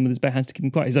someone with his bare hands to keep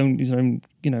him quiet. His own,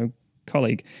 you know,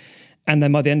 colleague. And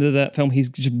then by the end of that film, he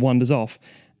just wanders off.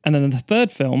 And then in the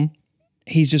third film,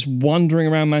 he's just wandering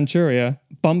around Manchuria,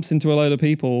 bumps into a load of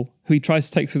people who he tries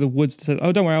to take through the woods to say,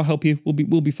 oh, don't worry, I'll help you.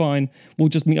 We'll be fine. We'll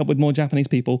just meet up with more Japanese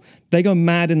people. They go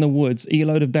mad in the woods, eat a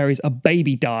load of berries. A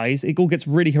baby dies. It all gets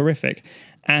really horrific.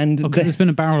 And because it's been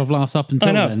a barrel of laughs up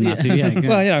until then, Matthew. Yeah.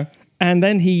 Well, you know. And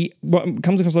then he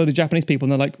comes across a load of Japanese people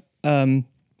and they're like,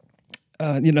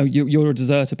 you know, you're a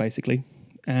deserter, basically.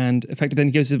 And effectively, then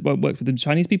he goes to work with the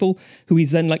Chinese people, who he's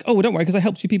then like, oh, don't worry, because I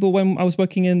helped you people when I was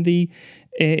working in the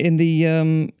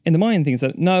mine things.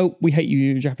 Like, no, we hate you,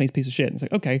 you Japanese piece of shit. And it's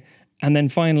like, okay. And then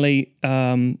finally,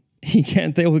 Japan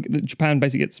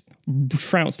basically gets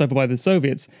trounced over by the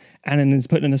Soviets, and then is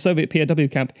put in a Soviet POW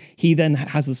camp. He then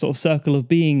has a sort of circle of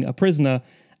being a prisoner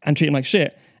and treat him like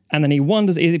shit. And then he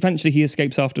wanders, eventually he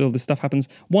escapes after all this stuff happens,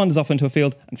 wanders off into a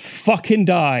field and fucking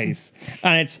dies.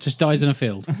 And it's just dies in a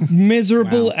field.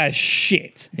 Miserable as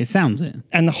shit. It sounds it.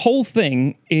 And the whole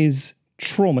thing is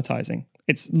traumatizing.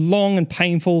 It's long and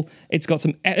painful. It's got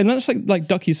some, and not just like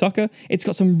Dakyusaka, it's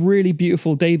got some really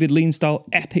beautiful David Lean style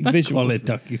epic visuals. Call it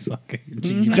Dakyusaka.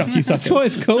 Dakyusaka. That's what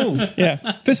it's called.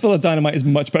 Yeah, Fistful of Dynamite is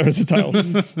much better as a title.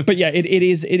 But yeah, it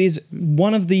is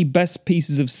one of the best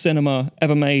pieces of cinema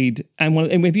ever made. And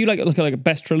if you look at like a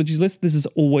best trilogies list, this is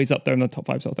always up there in the top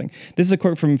 5 sort of thing. This is a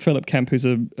quote from Philip Kemp, who's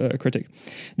a critic.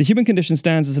 The human condition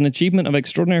stands as an achievement of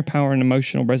extraordinary power and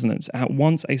emotional resonance, at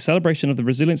once a celebration of the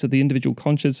resilience of the individual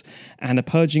conscience and a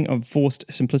purging of forced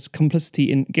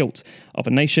complicity in guilt of a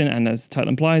nation, and as the title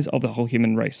implies, of the whole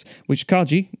human race, which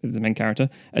Kaji, the main character,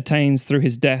 attains through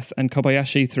his death and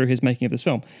Kobayashi through his making of this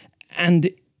film. And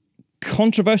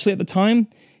controversially at the time,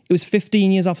 it was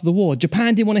 15 years after the war.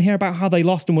 Japan didn't want to hear about how they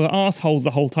lost and were assholes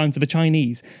the whole time to the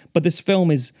Chinese. But this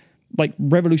film is like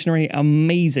revolutionary,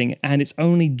 amazing, and it's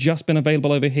only just been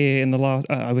available over here in the last,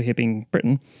 over here being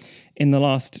Britain, in the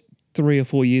last 3 or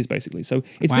 4 years, basically. So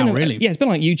it's been really? Yeah, it's been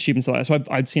like YouTube and stuff like that.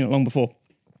 So I'd seen it long before,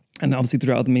 and obviously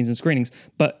throughout other means and screenings.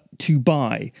 But to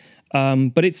buy,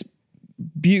 but it's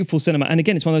beautiful cinema, and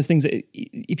again, it's one of those things that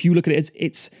if you look at it,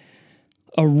 it's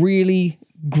a really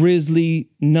grisly,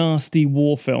 nasty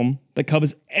war film that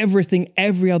covers everything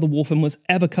every other war film was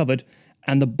ever covered.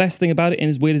 And the best thing about it, and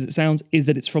as weird as it sounds, is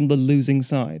that it's from the losing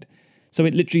side. So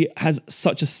it literally has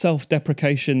such a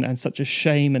self-deprecation and such a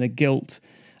shame and a guilt,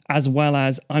 as well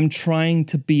as I'm trying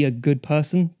to be a good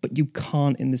person, but you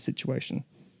can't in this situation.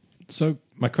 So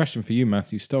my question for you,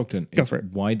 Matthew Stogden, is Go for it.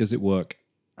 Why does it work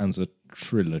as a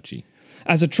trilogy?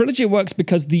 As a trilogy, it works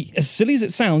because as silly as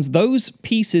it sounds, those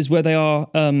pieces where they are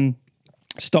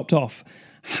stopped off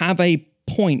have a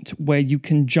point where you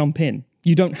can jump in.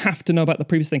 You don't have to know about the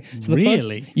previous thing. So the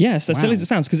Really? Yes, as silly as it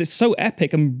sounds, because it's so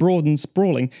epic and broad and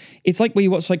sprawling. It's like where you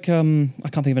watch like, I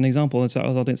can't think of an example, as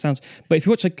odd it sounds, but if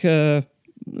you watch like,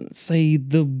 say,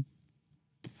 the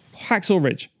Hacksaw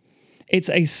Ridge, it's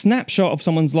a snapshot of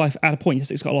someone's life at a point. Yes,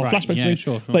 it's got a lot of flashbacks and things,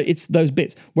 sure. but it's those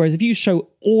bits. Whereas if you show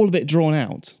all of it drawn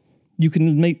out, you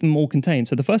can make them all contained.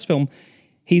 So the first film,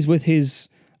 he's with his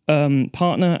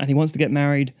partner and he wants to get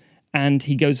married, and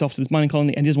he goes off to this mining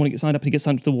colony and he doesn't want to get signed up, and he gets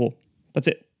signed up to the war. That's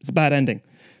it. It's a bad ending.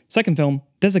 Second film,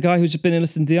 there's a guy who's just been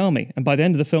enlisted into the army, and by the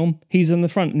end of the film, he's in the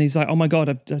front and he's like, oh my God,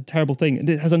 a terrible thing. And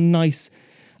it has a nice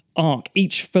arc.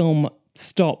 Each film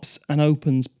stops and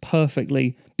opens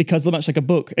perfectly because much like a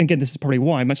book, and again, this is probably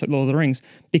why, much like Lord of the Rings,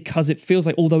 because it feels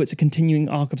like, although it's a continuing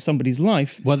arc of somebody's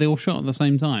life. Were they all shot at the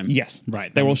same time? Yes.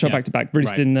 Right. They were all shot back to back,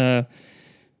 released in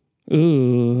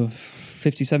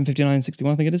 57, 59,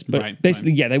 61, I think it is. But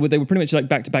basically, yeah, they were pretty much like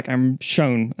back to back and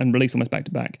shown and released almost back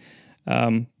to back.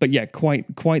 But yeah,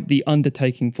 quite the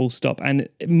undertaking, full stop, and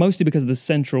mostly because of the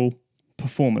central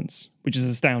performance, which is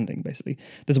astounding. Basically,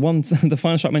 there's the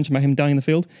final shot mentioned about him dying in the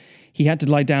field. He had to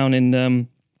lie down in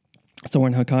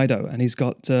somewhere in Hokkaido, and he's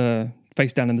got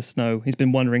face down in the snow. He's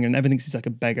been wandering, and everything he's like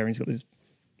a beggar, and he's got this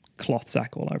cloth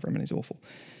sack all over him, and he's awful.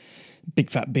 Big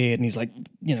fat beard, and he's like,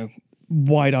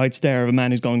 wide-eyed stare of a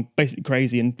man who's gone basically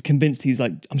crazy and convinced. He's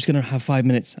like, I'm just going to have 5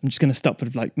 minutes. I'm just going to stop for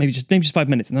like maybe just 5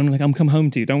 minutes. And then I'm like, I'm come home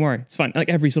to you. Don't worry. It's fine. Like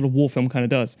every sort of war film kind of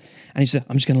does. And he's like,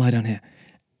 I'm just going to lie down here.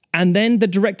 And then the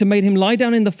director made him lie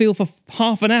down in the field for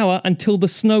half an hour until the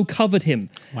snow covered him.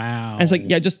 Wow. And it's like,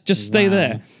 yeah, just stay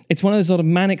there. It's one of those sort of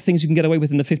manic things you can get away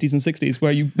with in the 50s and 60s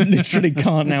where you literally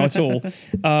can't now at all.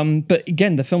 But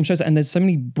again, the film shows that, and there's so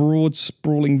many broad,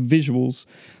 sprawling visuals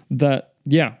that,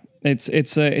 yeah,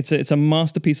 it's a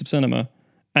masterpiece of cinema.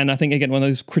 And I think, again, one of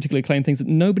those critically acclaimed things that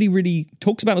nobody really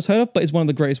talks about or has heard of, but is one of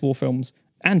the greatest war films,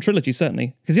 and trilogies,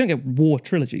 certainly, because you don't get war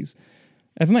trilogies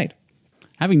ever made.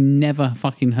 Having never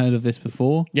fucking heard of this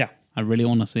before, Yeah. I really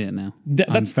want to see it now.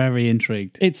 I'm That's very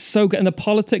intrigued. It's so good. And the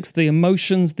politics, the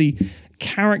emotions, the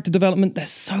character development, they're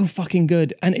so fucking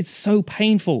good. And it's so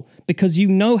painful because you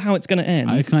know how it's going to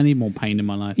end. I kind of need more pain in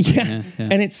my life. Yeah.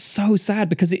 And it's so sad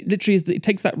because it literally is, it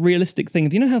takes that realistic thing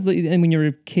of, you know how when you're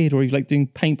a kid or you're like doing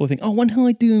paintball thing, oh, I wonder how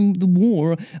I do in the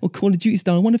war or Call of Duty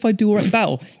style. I wonder if I do all right in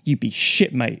battle. You'd be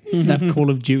shit, mate. Have Call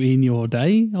of Duty in your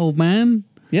day, old man?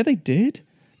 Yeah, they did.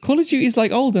 Call of Duty is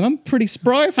like old, and I'm pretty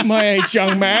spry for my age,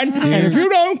 young man. And if you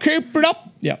don't keep it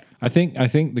up, yeah. I think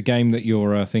the game that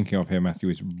you're thinking of here, Matthew,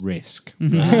 is Risk.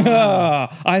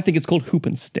 I think it's called Hoop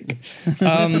and Stick.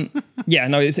 Yeah,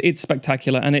 no, it's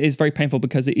spectacular, and it is very painful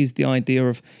because it is the idea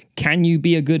of, can you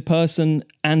be a good person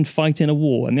and fight in a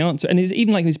war? And the answer, and it's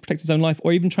even like he's protecting his own life,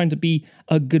 or even trying to be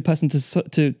a good person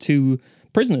to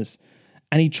prisoners.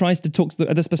 And he tries to talk to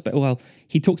this perspective. Well,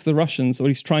 he talks to the Russians, or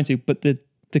he's trying to, but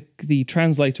the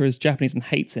translator is Japanese and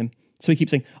hates him. So he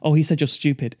keeps saying, oh, he said you're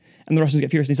stupid. And the Russians get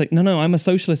furious. And he's like, no, I'm a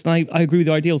socialist and I agree with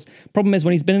your ideals. Problem is,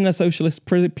 when he's been in a socialist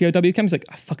POW camp, he's like,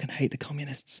 I fucking hate the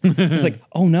communists. He's like,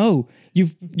 oh no,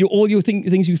 all your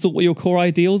things you thought were your core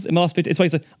ideals in the last 50. It's why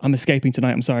he's like, I'm escaping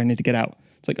tonight. I'm sorry, I need to get out.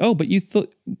 It's like, oh, but you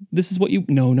thought this is what you...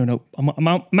 No. I'm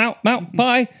out.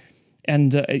 Bye.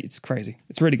 And it's crazy.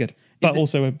 It's really good. But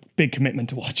also a big commitment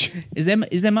to watch. Is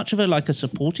there much of a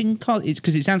supporting cast?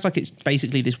 Because it sounds like it's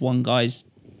basically this one guy's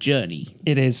journey.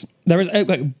 It is. There is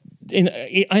in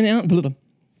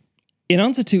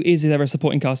answer to is there a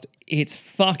supporting cast? It's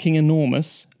fucking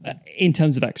enormous in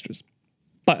terms of extras.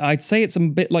 But I'd say it's a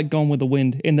bit like Gone with the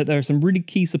Wind in that there are some really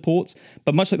key supports.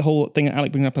 But much like the whole thing that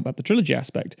Alec bringing up about the trilogy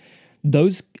aspect,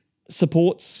 those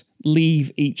supports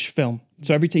leave each film.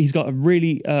 So he's got a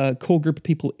really core group of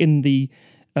people in the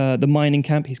mining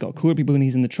camp. He's got a core group of people when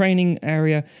he's in the training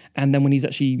area, and then when he's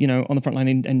actually on the front line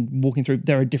and walking through,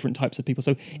 there are different types of people.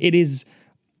 So it is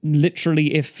literally,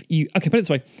 put it this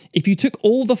way, if you took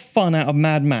all the fun out of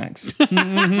Mad Max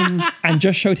and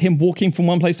just showed him walking from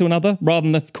one place to another rather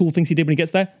than the cool things he did when he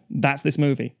gets there, that's this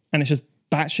movie. And it's just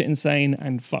batshit insane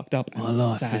and fucked up. My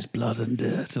life is blood and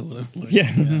dirt. Or whatever.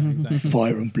 Yeah. Exactly.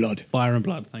 Fire and blood. Fire and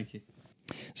blood, thank you.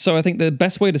 So I think the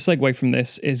best way to segue from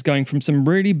this is going from some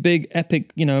really big,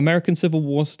 epic, American Civil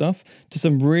War stuff to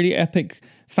some really epic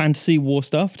fantasy war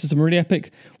stuff to some really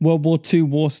epic World War II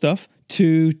war stuff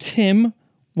to Tim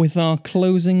with our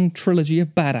closing trilogy of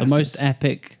badasses. The most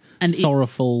epic and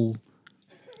sorrowful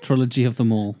trilogy of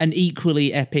them all. An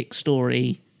equally epic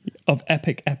story of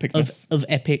epic epicness. Of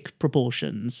epic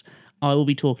proportions. I will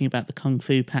be talking about the Kung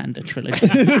Fu Panda trilogy.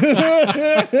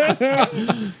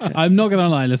 I'm not going to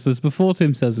lie, listeners. Before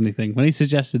Tim says anything, when he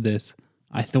suggested this,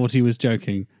 I thought he was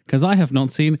joking because I have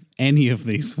not seen any of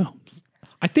these films.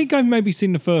 I think I've maybe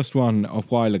seen the first one a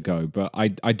while ago, but I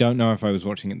don't know if I was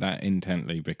watching it that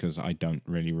intently because I don't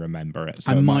really remember it.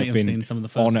 So I it might have have been seen some of the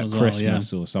first on ones at as well,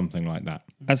 Christmas or something like that.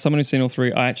 As someone who's seen all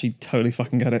three, I actually totally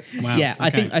fucking get it. Wow. Yeah,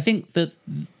 okay. I think that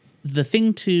the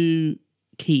thing to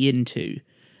key into,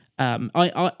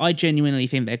 I genuinely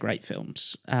think they're great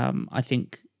films. I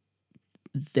think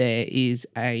there is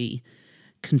a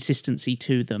consistency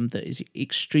to them that is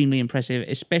extremely impressive,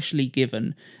 especially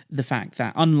given the fact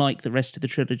that, unlike the rest of the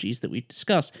trilogies that we've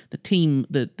discussed, the team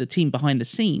behind the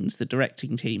scenes, the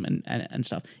directing team and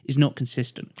stuff, is not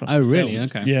consistent across the really?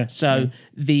 films. Okay. Yeah. So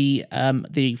the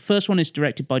first one is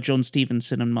directed by John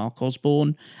Stevenson and Mark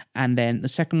Osborne, and then the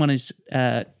second one is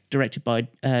directed by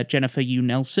Jennifer Yu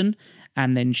Nelson,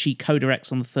 and then she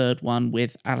co-directs on the third one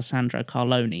with Alessandro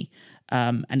Carloni.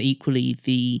 And equally,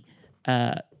 the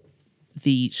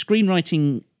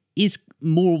screenwriting is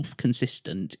more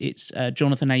consistent. It's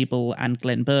Jonathan Abel and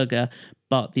Glenn Berger,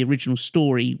 but the original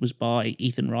story was by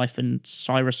Ethan Reif and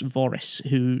Cyrus Voris,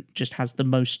 who just has the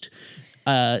most...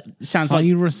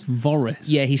 Cyrus Voris.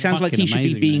 Yeah, he sounds like he should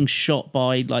be being name. shot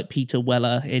by Peter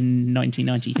Weller in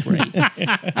 1993.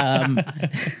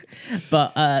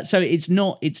 But so it's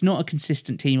not a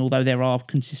consistent team, although there are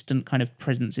consistent kind of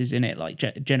presences in it. Like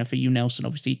Jennifer Yu Nelson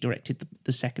obviously directed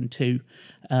the second two,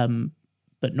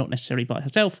 but not necessarily by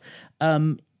herself.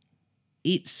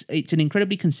 It's an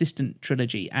incredibly consistent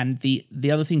trilogy, and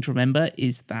the other thing to remember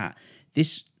is that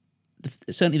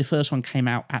certainly the first one came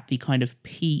out at the kind of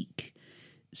peak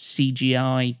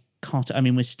CGI cartoon. I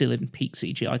mean, we're still in peak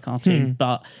CGI cartoon,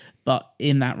 but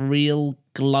in that real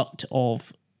glut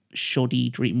of shoddy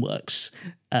DreamWorks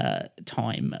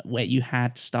time, where you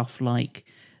had stuff like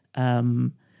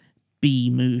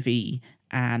B-Movie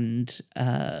and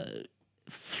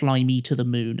Fly Me to the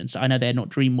Moon and stuff. I know they're not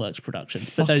DreamWorks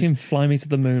productions, but Fucking Fly Me to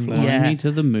the Moon, man. Fly Yeah. Me to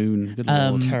the Moon. Good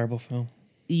lord. Terrible film.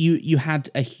 You had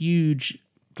a huge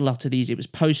glut of these. It was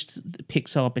post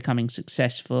Pixar becoming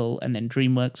successful, and then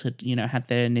DreamWorks had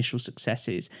their initial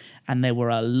successes, and there were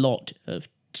a lot of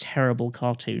terrible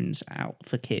cartoons out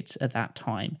for kids at that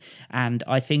time. And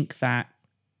I think that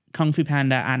Kung Fu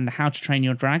Panda and How to Train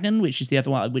Your Dragon, which is the other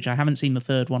one, which I haven't seen the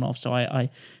third one of, so I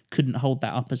couldn't hold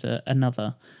that up as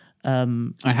another. I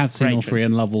have seen all three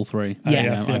and love all three.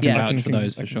 Yeah, I can yeah. vouch for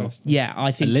those for sure. Yeah,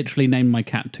 I I think literally named my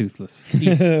cat Toothless.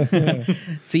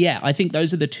 so. Yeah, I think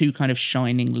those are the two kind of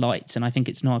shining lights, and I think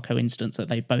it's not a coincidence that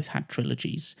they both had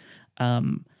trilogies.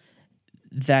 And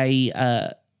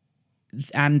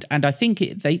I think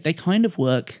they kind of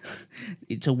work.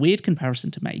 It's a weird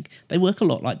comparison to make. They work a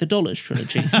lot like the Dollars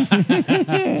trilogy.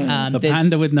 The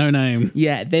panda with no name.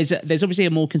 Yeah, there's obviously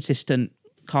a more consistent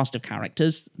cast of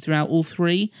characters throughout all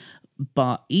three,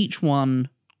 but each one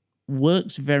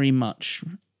works very much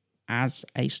as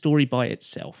a story by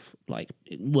itself. Like,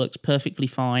 it works perfectly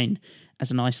fine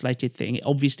as an isolated thing. It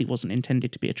obviously wasn't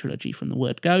intended to be a trilogy from the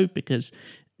word go, because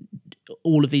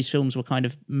all of these films were kind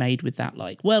of made with that,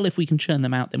 like, well, if we can churn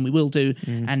them out, then we will do,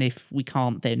 and if we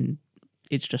can't, then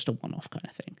it's just a one-off kind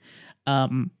of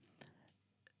thing.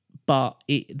 But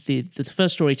the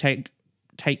first story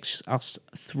takes us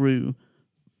through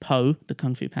Po, the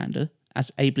Kung Fu Panda,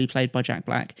 as ably played by Jack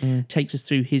Black, takes us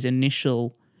through his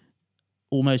initial,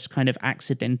 almost kind of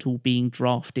accidental being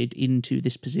drafted into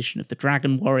this position of the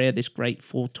Dragon Warrior, this great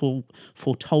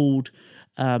foretold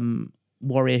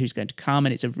warrior who's going to come,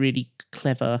 and it's a really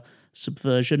clever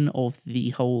subversion of the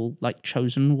whole like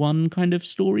Chosen One kind of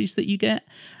stories that you get.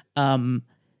 That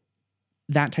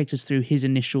takes us through his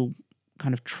initial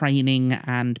kind of training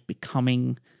and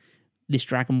becoming this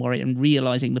Dragon Warrior and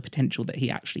realizing the potential that he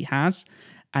actually has.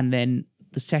 And then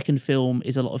the second film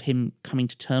is a lot of him coming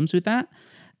to terms with that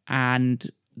and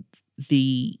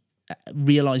the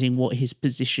realizing what his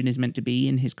position is meant to be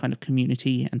in his kind of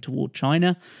community and toward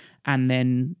China. And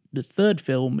then the third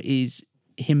film is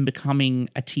him becoming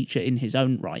a teacher in his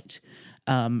own right,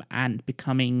 and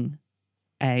becoming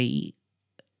a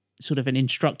sort of an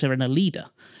instructor and a leader.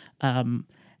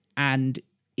 And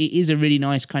it is a really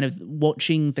nice kind of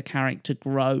watching the character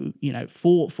grow, you know,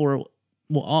 for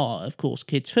what are, of course,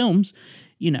 kids' films,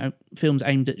 you know, films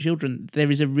aimed at children.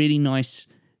 There is a really nice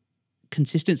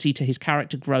consistency to his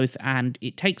character growth, and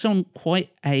it takes on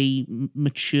quite a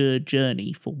mature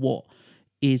journey for what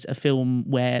is a film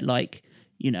where, like,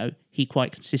 you know, he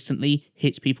quite consistently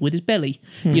hits people with his belly,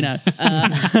 you know.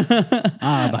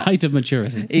 The height of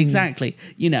maturity. Exactly.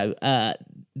 You know,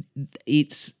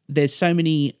 there's so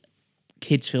many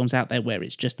kids' films out there where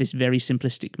it's just this very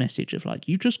simplistic message of like,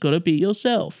 you just got to be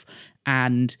yourself.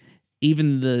 And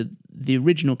even the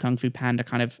original Kung Fu Panda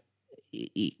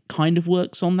it kind of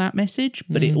works on that message,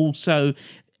 but it also,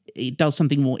 it does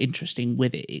something more interesting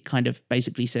with it. It kind of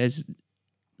basically says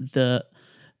that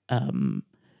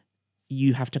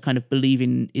you have to kind of believe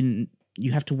in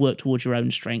you have to work towards your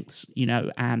own strengths, you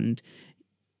know, and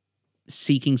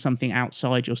seeking something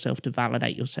outside yourself to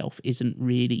validate yourself isn't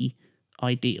really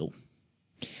ideal.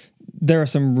 There are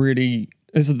some really...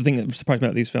 This is the thing that surprised me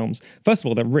about these films. First of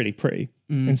all, they're really pretty,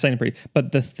 insanely pretty.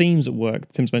 But the themes at work,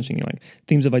 Tim's mentioning, like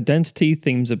themes of identity,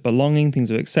 themes of belonging,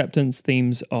 themes of acceptance,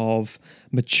 themes of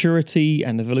maturity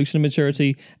and evolution of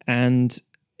maturity. And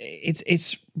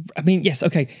it's I mean, yes,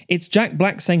 okay, it's Jack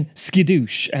Black saying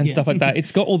skidoosh and stuff like that.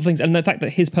 It's got all the things. And the fact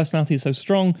that his personality is so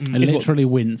strong. I literally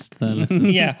winced there.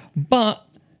 Yeah, but...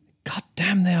 God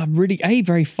damn, they are really,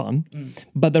 very fun,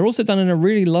 but they're also done in a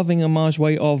really loving homage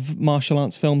way of martial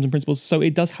arts films and principles. So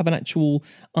it does have an actual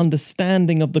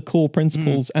understanding of the core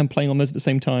principles and playing on those at the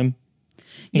same time.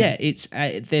 Yeah, it's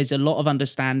there's a lot of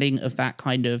understanding of that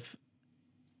kind of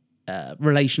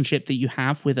relationship that you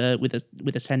have with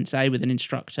a sensei, with an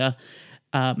instructor.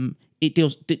 It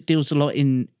deals a lot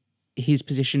in his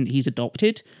position. He's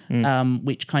adopted,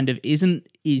 which kind of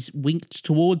is winked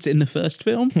towards in the first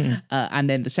film, and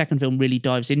then the second film really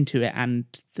dives into it, and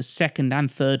the second and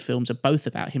third films are both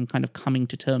about him kind of coming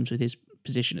to terms with his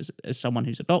position as someone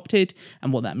who's adopted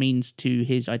and what that means to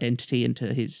his identity and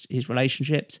to his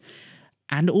relationships.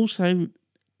 And also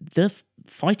the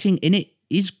fighting in it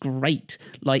is great.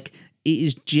 Like, it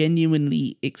is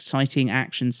genuinely exciting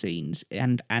action scenes,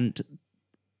 and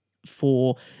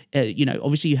for you know,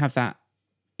 obviously you have that,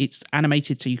 it's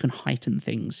animated so you can heighten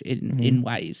things in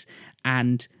ways,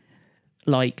 and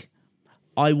like,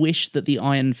 I wish that the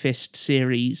Iron Fist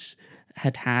series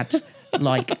had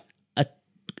like a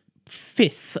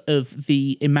fifth of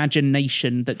the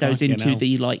imagination that goes into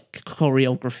the like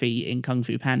choreography in Kung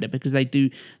Fu Panda, because they do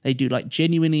like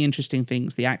genuinely interesting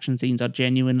things. The action scenes are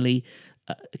genuinely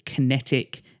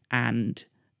kinetic and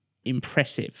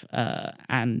impressive,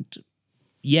 and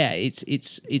yeah,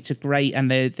 it's a great,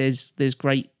 and there's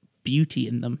great beauty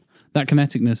in them. That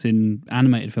kineticness in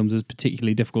animated films is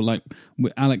particularly difficult. Like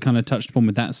Alec kind of touched upon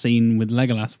with that scene with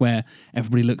Legolas, where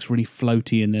everybody looks really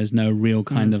floaty and there's no real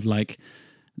kind of like,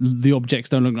 the objects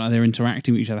don't look like they're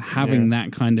interacting with each other. Having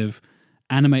that kind of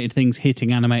animated things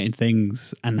hitting animated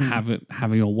things and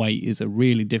having your weight is a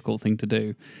really difficult thing to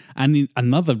do. And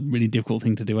another really difficult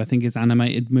thing to do, I think, is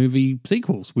animated movie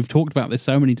sequels. We've talked about this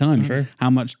so many times, how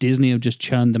much Disney have just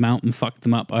churned them out and fucked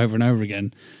them up over and over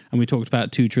again. And we talked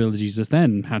about 2 trilogies just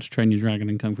then, How to Train Your Dragon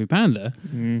and Kung Fu Panda.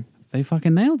 They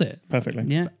fucking nailed it. Perfectly.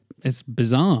 Yeah. It's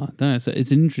bizarre. No, it's an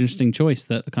interesting choice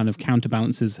that kind of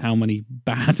counterbalances how many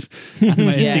bad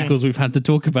animated sequels we've had to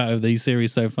talk about of these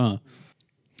series so far.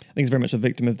 I think it's very much a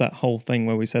victim of that whole thing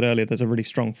where we said earlier there's a really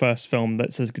strong first film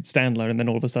that says good standalone, and then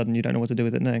all of a sudden you don't know what to do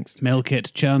with it next. Milk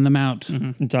it, churn them out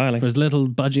entirely for as little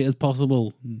budget as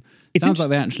possible. It sounds like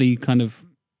they actually kind of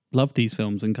love these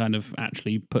films and kind of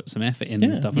actually put some effort in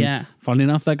and stuff. And Yeah. funnily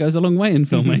enough, that goes a long way in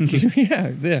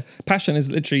filmmaking. yeah. Passion is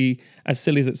literally, as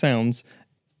silly as it sounds,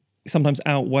 sometimes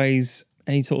outweighs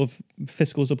any sort of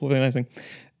fiscal support and everything.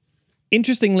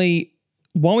 Interestingly,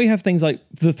 while we have things like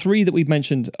the three that we've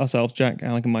mentioned ourselves, Jack,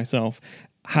 Alec, and myself,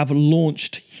 have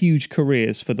launched huge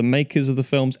careers for the makers of the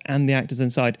films and the actors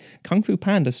inside, Kung Fu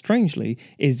Panda, strangely,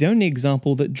 is the only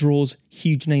example that draws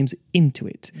huge names into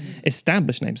it,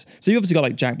 established names. So you obviously got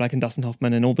like Jack Black and Dustin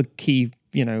Hoffman and all the key,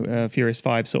 Furious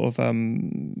 5 sort of,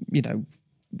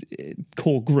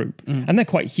 core group, and they're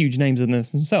quite huge names in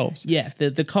themselves. Yeah,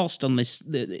 the cost on this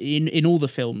in all the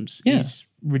films is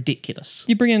ridiculous.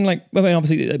 You bring in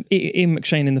obviously Ian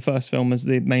McShane in the first film as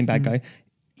the main bad guy.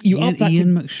 Ian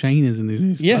McShane is in these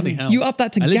movies. Yeah, Bloody hell. you up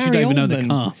that to I literally Gary don't even Oldman.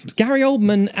 know the cast. Gary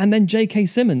Oldman and then J.K.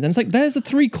 Simmons, and it's like there's the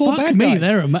three core Fuck bad me,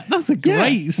 guys. that's a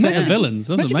great set of villains.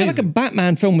 That's Imagine if you had amazing. like a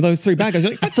Batman film with those three bad guys.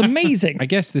 You're like, that's amazing. I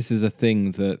guess this is a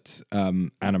thing that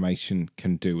animation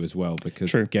can do as well,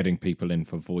 because True. getting people in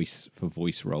for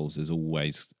voice roles is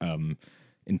always,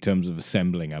 in terms of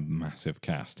assembling a massive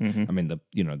cast. I mean,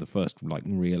 the first like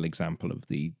real example of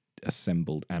the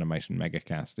assembled animation mega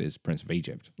cast is Prince of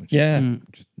Egypt, which is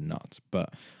just nuts.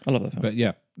 But I love that film. But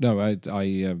yeah, no,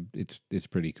 it's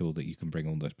pretty cool that you can bring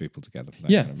all those people together for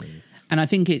that Yeah. kind of movie. And I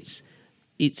think it's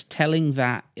telling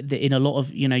that in a lot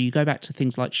of, you go back to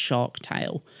things like Shark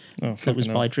Tale, that was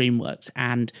by DreamWorks,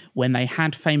 and when they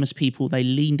had famous people, they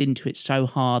leaned into it so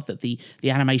hard that the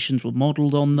animations were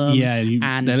modelled on them.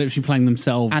 And they're literally playing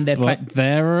themselves, and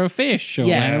they're a fish or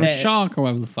they're a shark or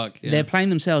whatever the fuck. Yeah. They're playing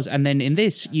themselves, and then in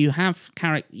this, you have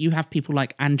people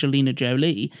like Angelina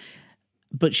Jolie,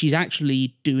 but she's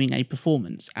actually doing a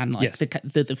performance, and like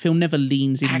the film never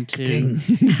leans into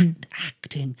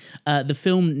acting. The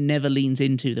film never leans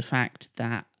into the fact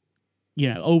that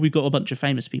we've got a bunch of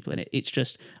famous people in it. It's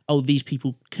just these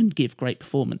people can give great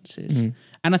performances,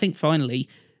 and I think finally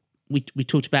we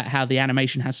talked about how the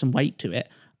animation has some weight to it.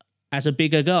 As a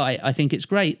bigger guy, I think it's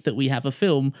great that we have a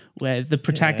film where the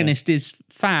protagonist is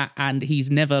fat and he's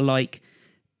never like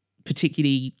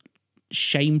particularly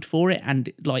shamed for it,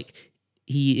 and like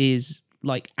he is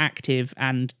like active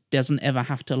and doesn't ever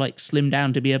have to like slim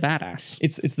down to be a badass.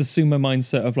 It's the sumo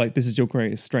mindset of like, this is your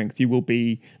greatest strength. You will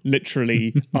be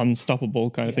literally unstoppable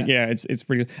kind of thing. Yeah, it's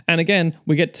pretty good. And again,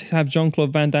 we get to have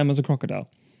Jean-Claude Van Damme as a crocodile.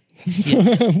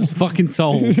 It's fucking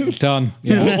sold. Done.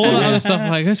 All that other stuff,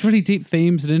 like, that's really deep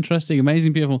themes and interesting,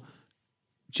 amazing, beautiful.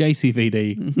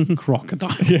 JCVD,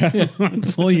 crocodile. Yeah.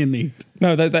 That's all you need.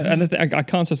 No, I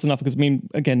can't stress enough, because I mean,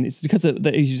 again, it's because as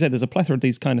you said, there's a plethora of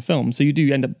these kind of films, so you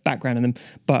do end up backgrounding them.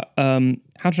 But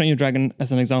How to Train Your Dragon,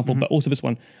 as an example, but also this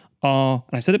one, are,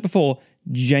 and I said it before,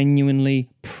 genuinely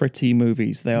pretty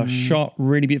movies. They are shot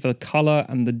really beautiful. The color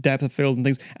and the depth of field and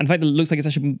things, and the fact that it looks like it's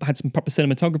actually had some proper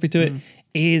cinematography to it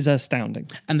is astounding.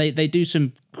 And they do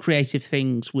some creative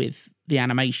things with the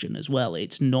animation as well.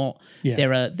 It's not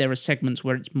there are segments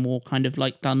where it's more kind of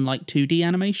like done like 2D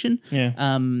animation.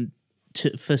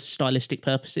 For stylistic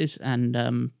purposes,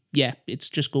 and it's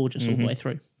just gorgeous all the way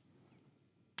through.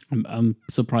 I'm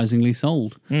surprisingly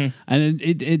sold, and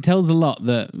it tells a lot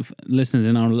that listeners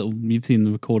in our little, you've seen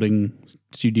the recording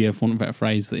studio, for want of a better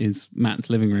phrase, that is Matt's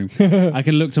living room. I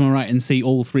can look to my right and see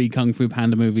all 3 Kung Fu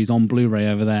Panda movies on Blu-ray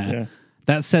over there. Yeah.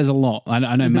 That says a lot.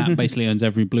 I know Matt basically owns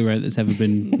every Blu-ray that's ever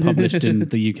been published in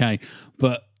the UK,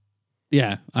 but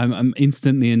yeah, I'm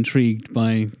instantly intrigued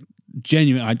by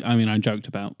genuine. I mean, I joked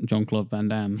about Jean-Claude Van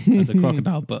Damme as a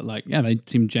crocodile, but like, yeah, they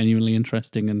seem genuinely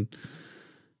interesting, and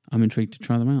I'm intrigued to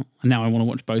try them out. And now I want to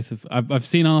watch both of. I've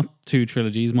seen our 2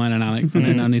 trilogies, mine and Alex, and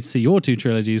then I need to see your 2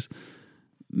 trilogies.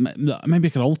 Maybe I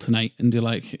could alternate and do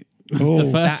like the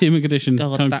first Human Condition,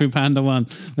 Kung Fu Panda 1.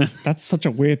 That's such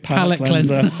a weird palate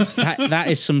cleanser. that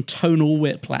is some tonal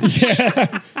whiplash.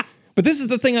 But this is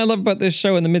the thing I love about this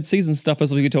show and the mid-season stuff,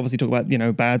 as we could obviously talk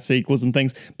about, bad sequels and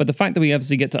things. But the fact that we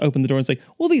obviously get to open the door and say,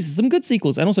 well, these are some good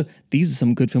sequels. And also, these are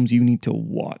some good films you need to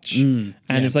watch.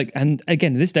 It's like, and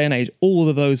again, in this day and age, all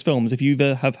of those films, if you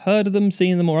either have heard of them,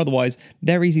 seen them, or otherwise,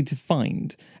 they're easy to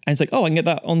find. And it's like, I can get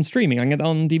that on streaming. I can get that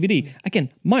on DVD. Again,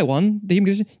 my one, The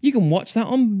Human Condition, you can watch that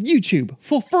on YouTube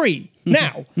for free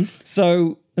now.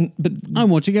 So... But I'm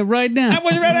watching it right now. I'm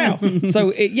watching it right now.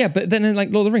 So but then in like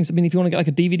Lord of the Rings, I mean, if you want to get like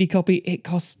a DVD copy, it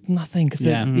costs nothing.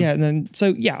 And then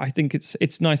I think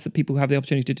it's nice that people have the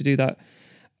opportunity to do that.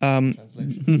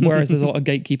 Whereas there's a lot of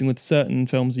gatekeeping with certain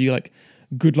films. You like,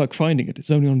 good luck finding it. It's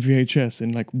only on VHS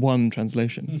in like one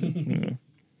translation.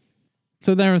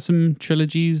 So there are some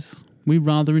trilogies we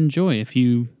rather enjoy. If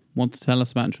you want to tell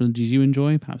us about trilogies you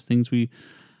enjoy, perhaps things we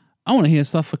I want to hear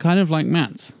stuff for kind of like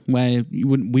Matt's, where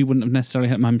we wouldn't have necessarily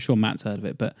heard. I'm sure Matt's heard of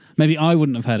it, but maybe I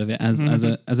wouldn't have heard of it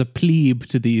as a plebe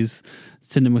to these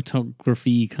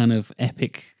cinematography kind of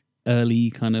epic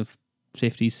early kind of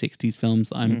 50s, 60s films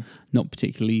that I'm not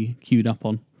particularly queued up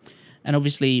on. And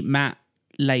obviously, Matt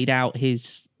laid out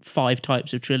his 5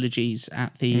 types of trilogies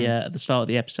at the start of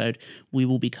the episode. We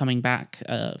will be coming back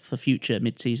for future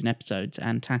mid-season episodes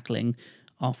and tackling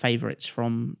our favourites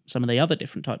from some of the other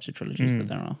different types of trilogies that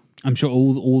there are. I'm sure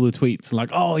all the tweets are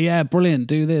like, "Oh yeah, brilliant!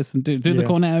 Do this and do the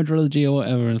Cornetto trilogy or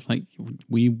whatever." It's like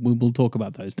we will talk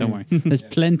about those. Don't worry. There's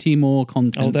plenty more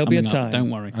content. Oh, there'll be a coming up, time.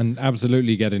 Don't worry. And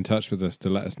absolutely get in touch with us to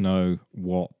let us know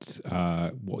what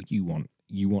you want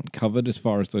covered as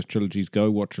far as those trilogies go.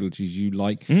 What trilogies you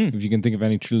like? If you can think of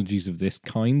any trilogies of this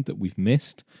kind that we've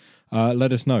missed,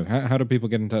 let us know. How do people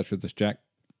get in touch with us, Jack?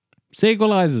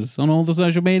 Sequelizers on all the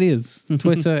social medias,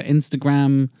 Twitter,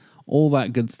 Instagram, all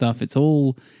that good stuff. It's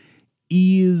all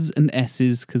E's and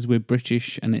S's because we're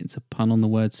British and it's a pun on the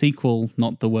word sequel,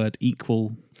 not the word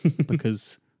equal,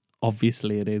 because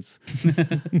obviously it is.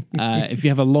 If you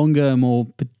have a longer, more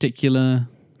particular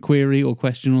query or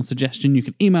question or suggestion, you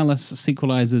can email us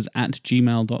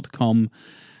sequelizers@gmail.com.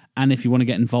 And if you want to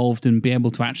get involved and be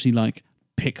able to actually like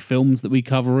pick films that we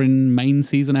cover in main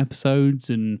season episodes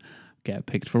and get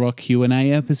picked for our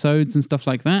Q&A episodes and stuff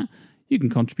like that, you can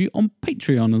contribute on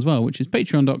Patreon as well, which is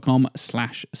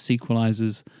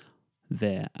patreon.com/sequelizers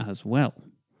there as well.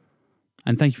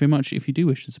 And thank you very much if you do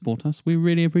wish to support us. We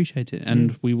really appreciate it.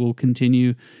 And we will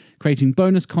continue creating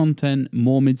bonus content,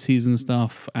 more mid-season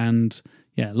stuff, and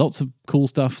lots of cool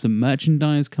stuff, some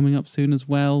merchandise coming up soon as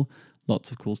well.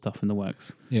 Lots of cool stuff in the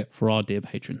works for our dear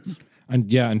patrons.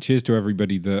 And cheers to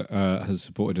everybody that has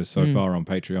supported us so far on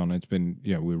Patreon. It's been,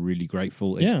 we're really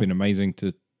grateful. It's been amazing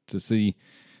to see,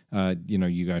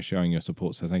 you guys showing your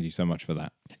support. So thank you so much for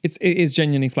that. It is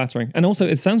genuinely flattering. And also,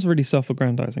 it sounds really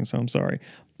self-aggrandizing, so I'm sorry.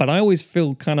 But I always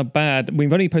feel kind of bad.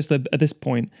 We've only posted, at this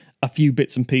point, a few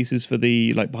bits and pieces for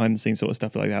the like behind-the-scenes sort of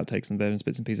stuff, like the outtakes and various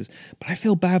bits and pieces. But I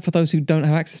feel bad for those who don't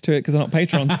have access to it because they're not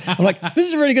patrons. I'm like, this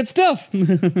is really good stuff.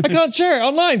 I can't share it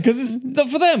online because it's not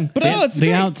for them. But it's the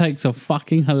great. outtakes are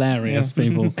fucking hilarious,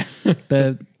 people.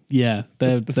 They're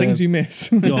the things you miss.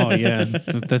 Oh, yeah.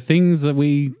 The things that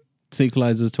we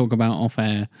sequelizers talk about off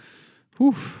air.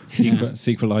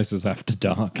 Sequelizers After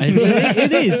Dark.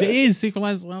 It is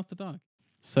Sequelizers After Dark.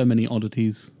 So many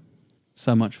oddities.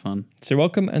 So much fun. So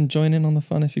welcome and join in on the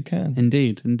fun if you can.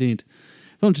 Indeed. If you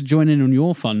want to join in on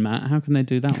your fun, Matt, how can they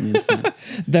do that on the internet?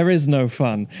 There is no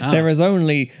fun. There is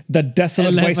only the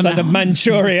desolate wasteland of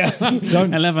Manchuria.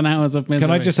 11 hours of misery. Can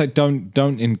I just say, don't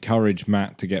encourage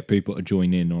Matt to get people to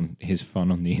join in on his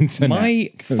fun on the internet.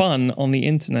 My fun on the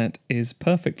internet is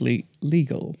perfectly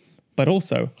legal, but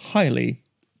also highly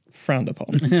frowned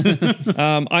upon.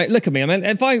 Look at me. I mean,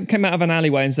 if I came out of an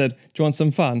alleyway and said, "Do you want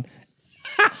some fun?"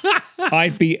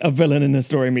 I'd be a villain in the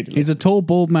story immediately. He's a tall,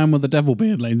 bald man with a devil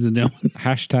beard, ladies and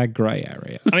gentlemen. # grey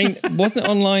area. I mean, wasn't it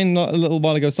online not a little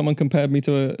while ago? Someone compared me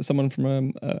to someone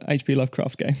from a H.P.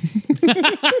 Lovecraft game.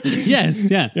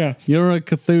 Yes, yeah. You're a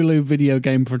Cthulhu video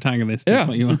game protagonist. That's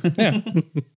what you are. Yeah.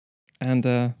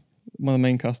 And one of the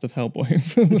main cast of Hellboy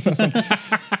for the first one.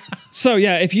 So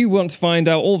if you want to find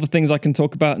out all the things I can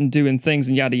talk about and do in things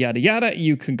and yada yada yada,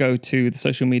 you can go to the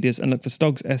social medias and look for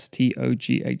Stogs,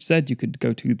 STOGHZ. You could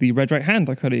go to the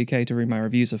redrighthand.co.uk to read my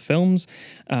reviews of films.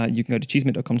 You can go to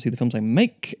cheesemate.com to see the films I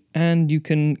make, and you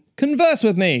can converse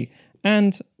with me.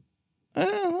 And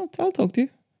I'll talk to you.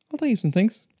 I'll tell you some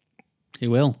things. You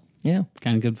will. Yeah,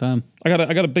 can confirm. I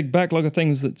got a big backlog of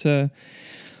things that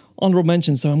honorable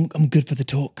mention, so I'm good for the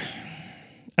talk,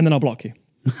 and then I'll block you.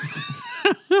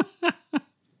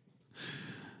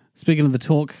 Speaking of the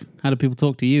talk, how do people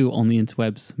talk to you on the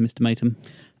interwebs, Mr. Matum?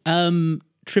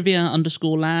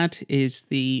 Trivia_lad is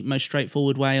the most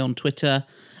straightforward way on Twitter.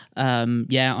 I'm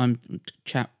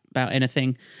chat about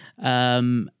anything.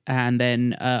 And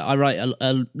then I write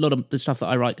a lot of the stuff that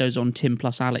I write goes on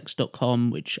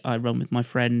timplusalex.com, which I run with my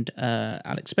friend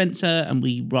Alex Spencer, and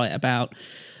we write about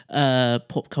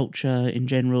pop culture in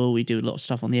general. We do a lot of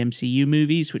stuff on the MCU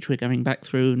movies, which we're going back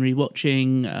through and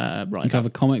rewatching. You cover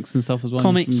comics and stuff as well.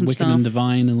 Comics and Wicked stuff. and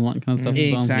Divine and all that kind of stuff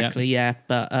as well. Exactly, yeah.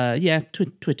 But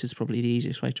Twitter's probably the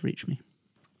easiest way to reach me.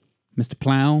 Mr.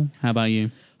 Plow, how about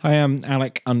you? I am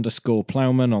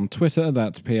Alec_Plowman on Twitter.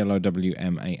 That's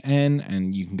PLOWMAN.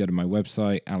 And you can go to my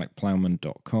website,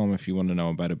 alecplowman.com, if you want to know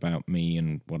about me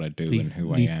and what I do and who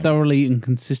I am. The thoroughly and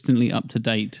consistently up to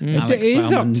date. It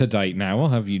is up to date now, I'll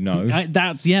have you know.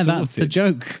 That's the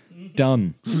joke.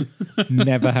 Done.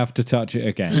 Never have to touch it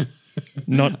again.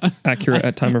 Not accurate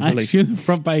at time of release. Actually, the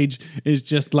front page is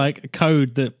just like a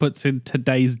code that puts in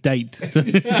today's date. What date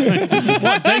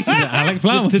is it, Alec?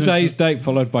 Just today's date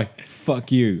followed by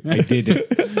 "fuck you, I did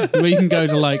it." Where you can go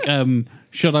to like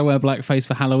should I wear blackface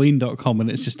for Halloween.com and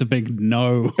it's just a big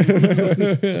no.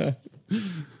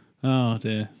 Oh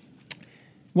dear.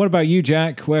 What about you,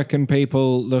 Jack? Where can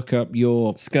people look up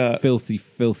your Skirt.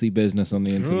 filthy business on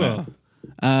the internet?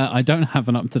 I don't have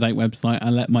an up-to-date website. I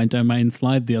let my domain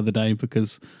slide the other day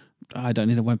because I don't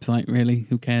need a website, really.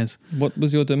 Who cares? What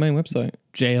was your domain website?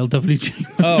 JLWG.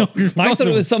 Oh, I thought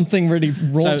it was something really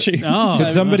raunchy.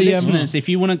 Could somebody listeners, if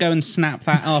you want to go and snap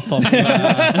that up off and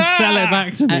sell it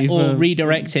back to me. or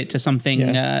redirect it to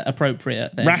something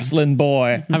appropriate, then Wrestling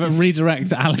boy. Have it redirect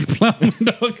to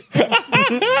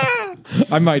alecplum.com.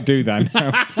 I might do that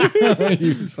now.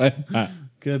 You said that.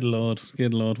 Good Lord.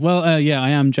 Well, I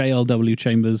am JLW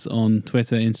Chambers on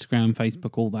Twitter, Instagram,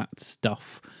 Facebook, all that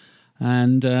stuff.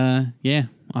 And I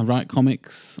write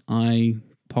comics. I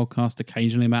podcast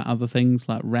occasionally about other things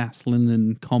like wrestling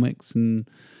and comics. And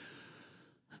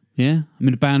I'm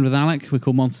in a band with Alec. We're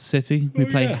called Monster City. We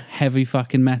play heavy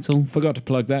fucking metal. Forgot to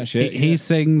plug that shit. He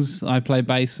sings, I play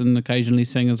bass and occasionally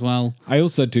sing as well. I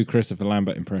also do Christopher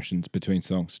Lambert impressions between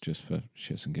songs just for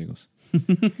shits and giggles.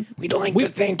 We'd like to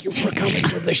thank you for coming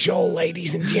to the show,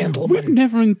 ladies and We've gentlemen.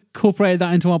 never incorporated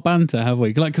that into our banter, have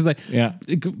we? Like, because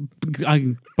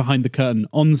behind the curtain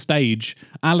on stage,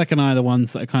 Alec and I are the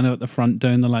ones that are kind of at the front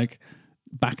doing the like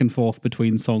back and forth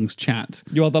between songs chat.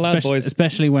 You are the lad boys.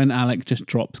 Especially when Alec just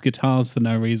drops guitars for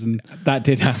no reason. That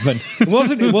did happen. It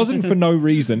wasn't for no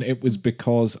reason. It was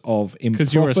because of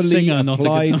improperly you're a singer, not a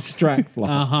applied guitar. strat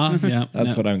flaps. Yeah,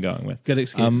 That's what I'm going with. Good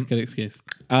excuse.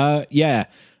 I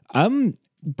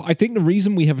think the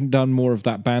reason we haven't done more of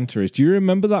that banter is, do you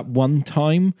remember that one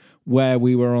time where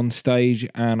we were on stage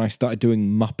and I started doing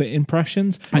Muppet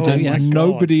impressions? I don't, yes.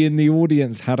 Nobody in the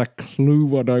audience had a clue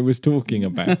what I was talking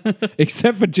about,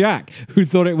 except for Jack, who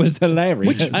thought it was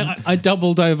hilarious. I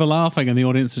doubled over laughing and the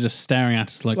audience was just staring at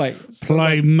us like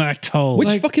play metal.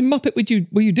 Which fucking Muppet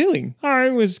were you doing?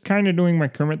 I was kind of doing my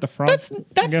Kermit the Frog. That's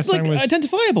like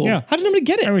identifiable. Yeah. How did nobody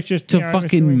get it? I was just to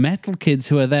fucking metal kids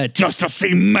who are there just to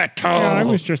see metal. I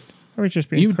was just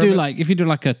being You do Kermit. like, if you do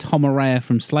like a Tom Araya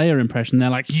from Slayer impression, they're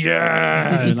like,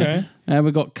 yeah. Okay.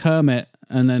 We got Kermit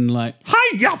and then like,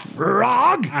 Hiya,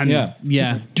 frog! and Yeah.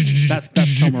 that's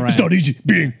Tom Araya. It's not easy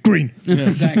being green.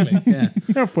 Exactly. Yeah.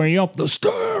 halfway up. The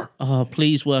star. Oh,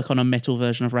 please work on a metal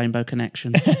version of Rainbow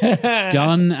Connection.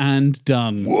 Done and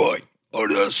done. Why are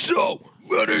there so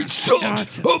many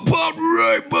songs about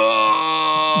rainbow?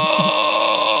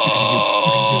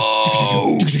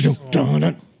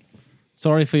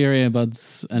 Sorry for your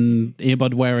earbuds and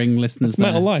earbud wearing listeners. That's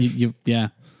metal there.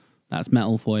 life. That's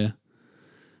metal for you.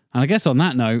 And I guess on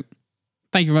that note,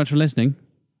 thank you very much for listening.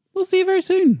 We'll see you very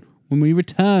soon when we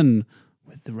return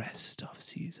with the rest of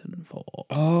season 4.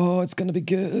 Oh, it's going to be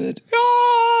good.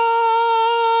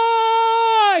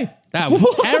 That was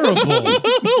terrible.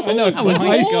 I know. That was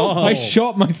awful. I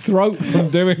shot my throat from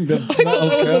doing the metal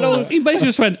curl. He basically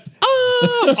just went,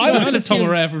 oh! I would have Tom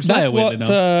Araya from Slayer.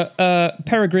 That's what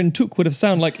Peregrine Took would have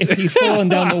sounded like if he'd fallen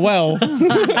down the well.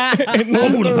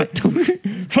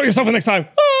 Throw yourself in next time.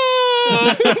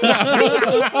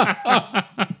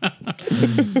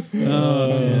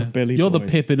 Oh, dear. Billy You're the boy.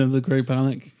 Pippin of the group,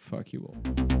 Alec. Fuck you all.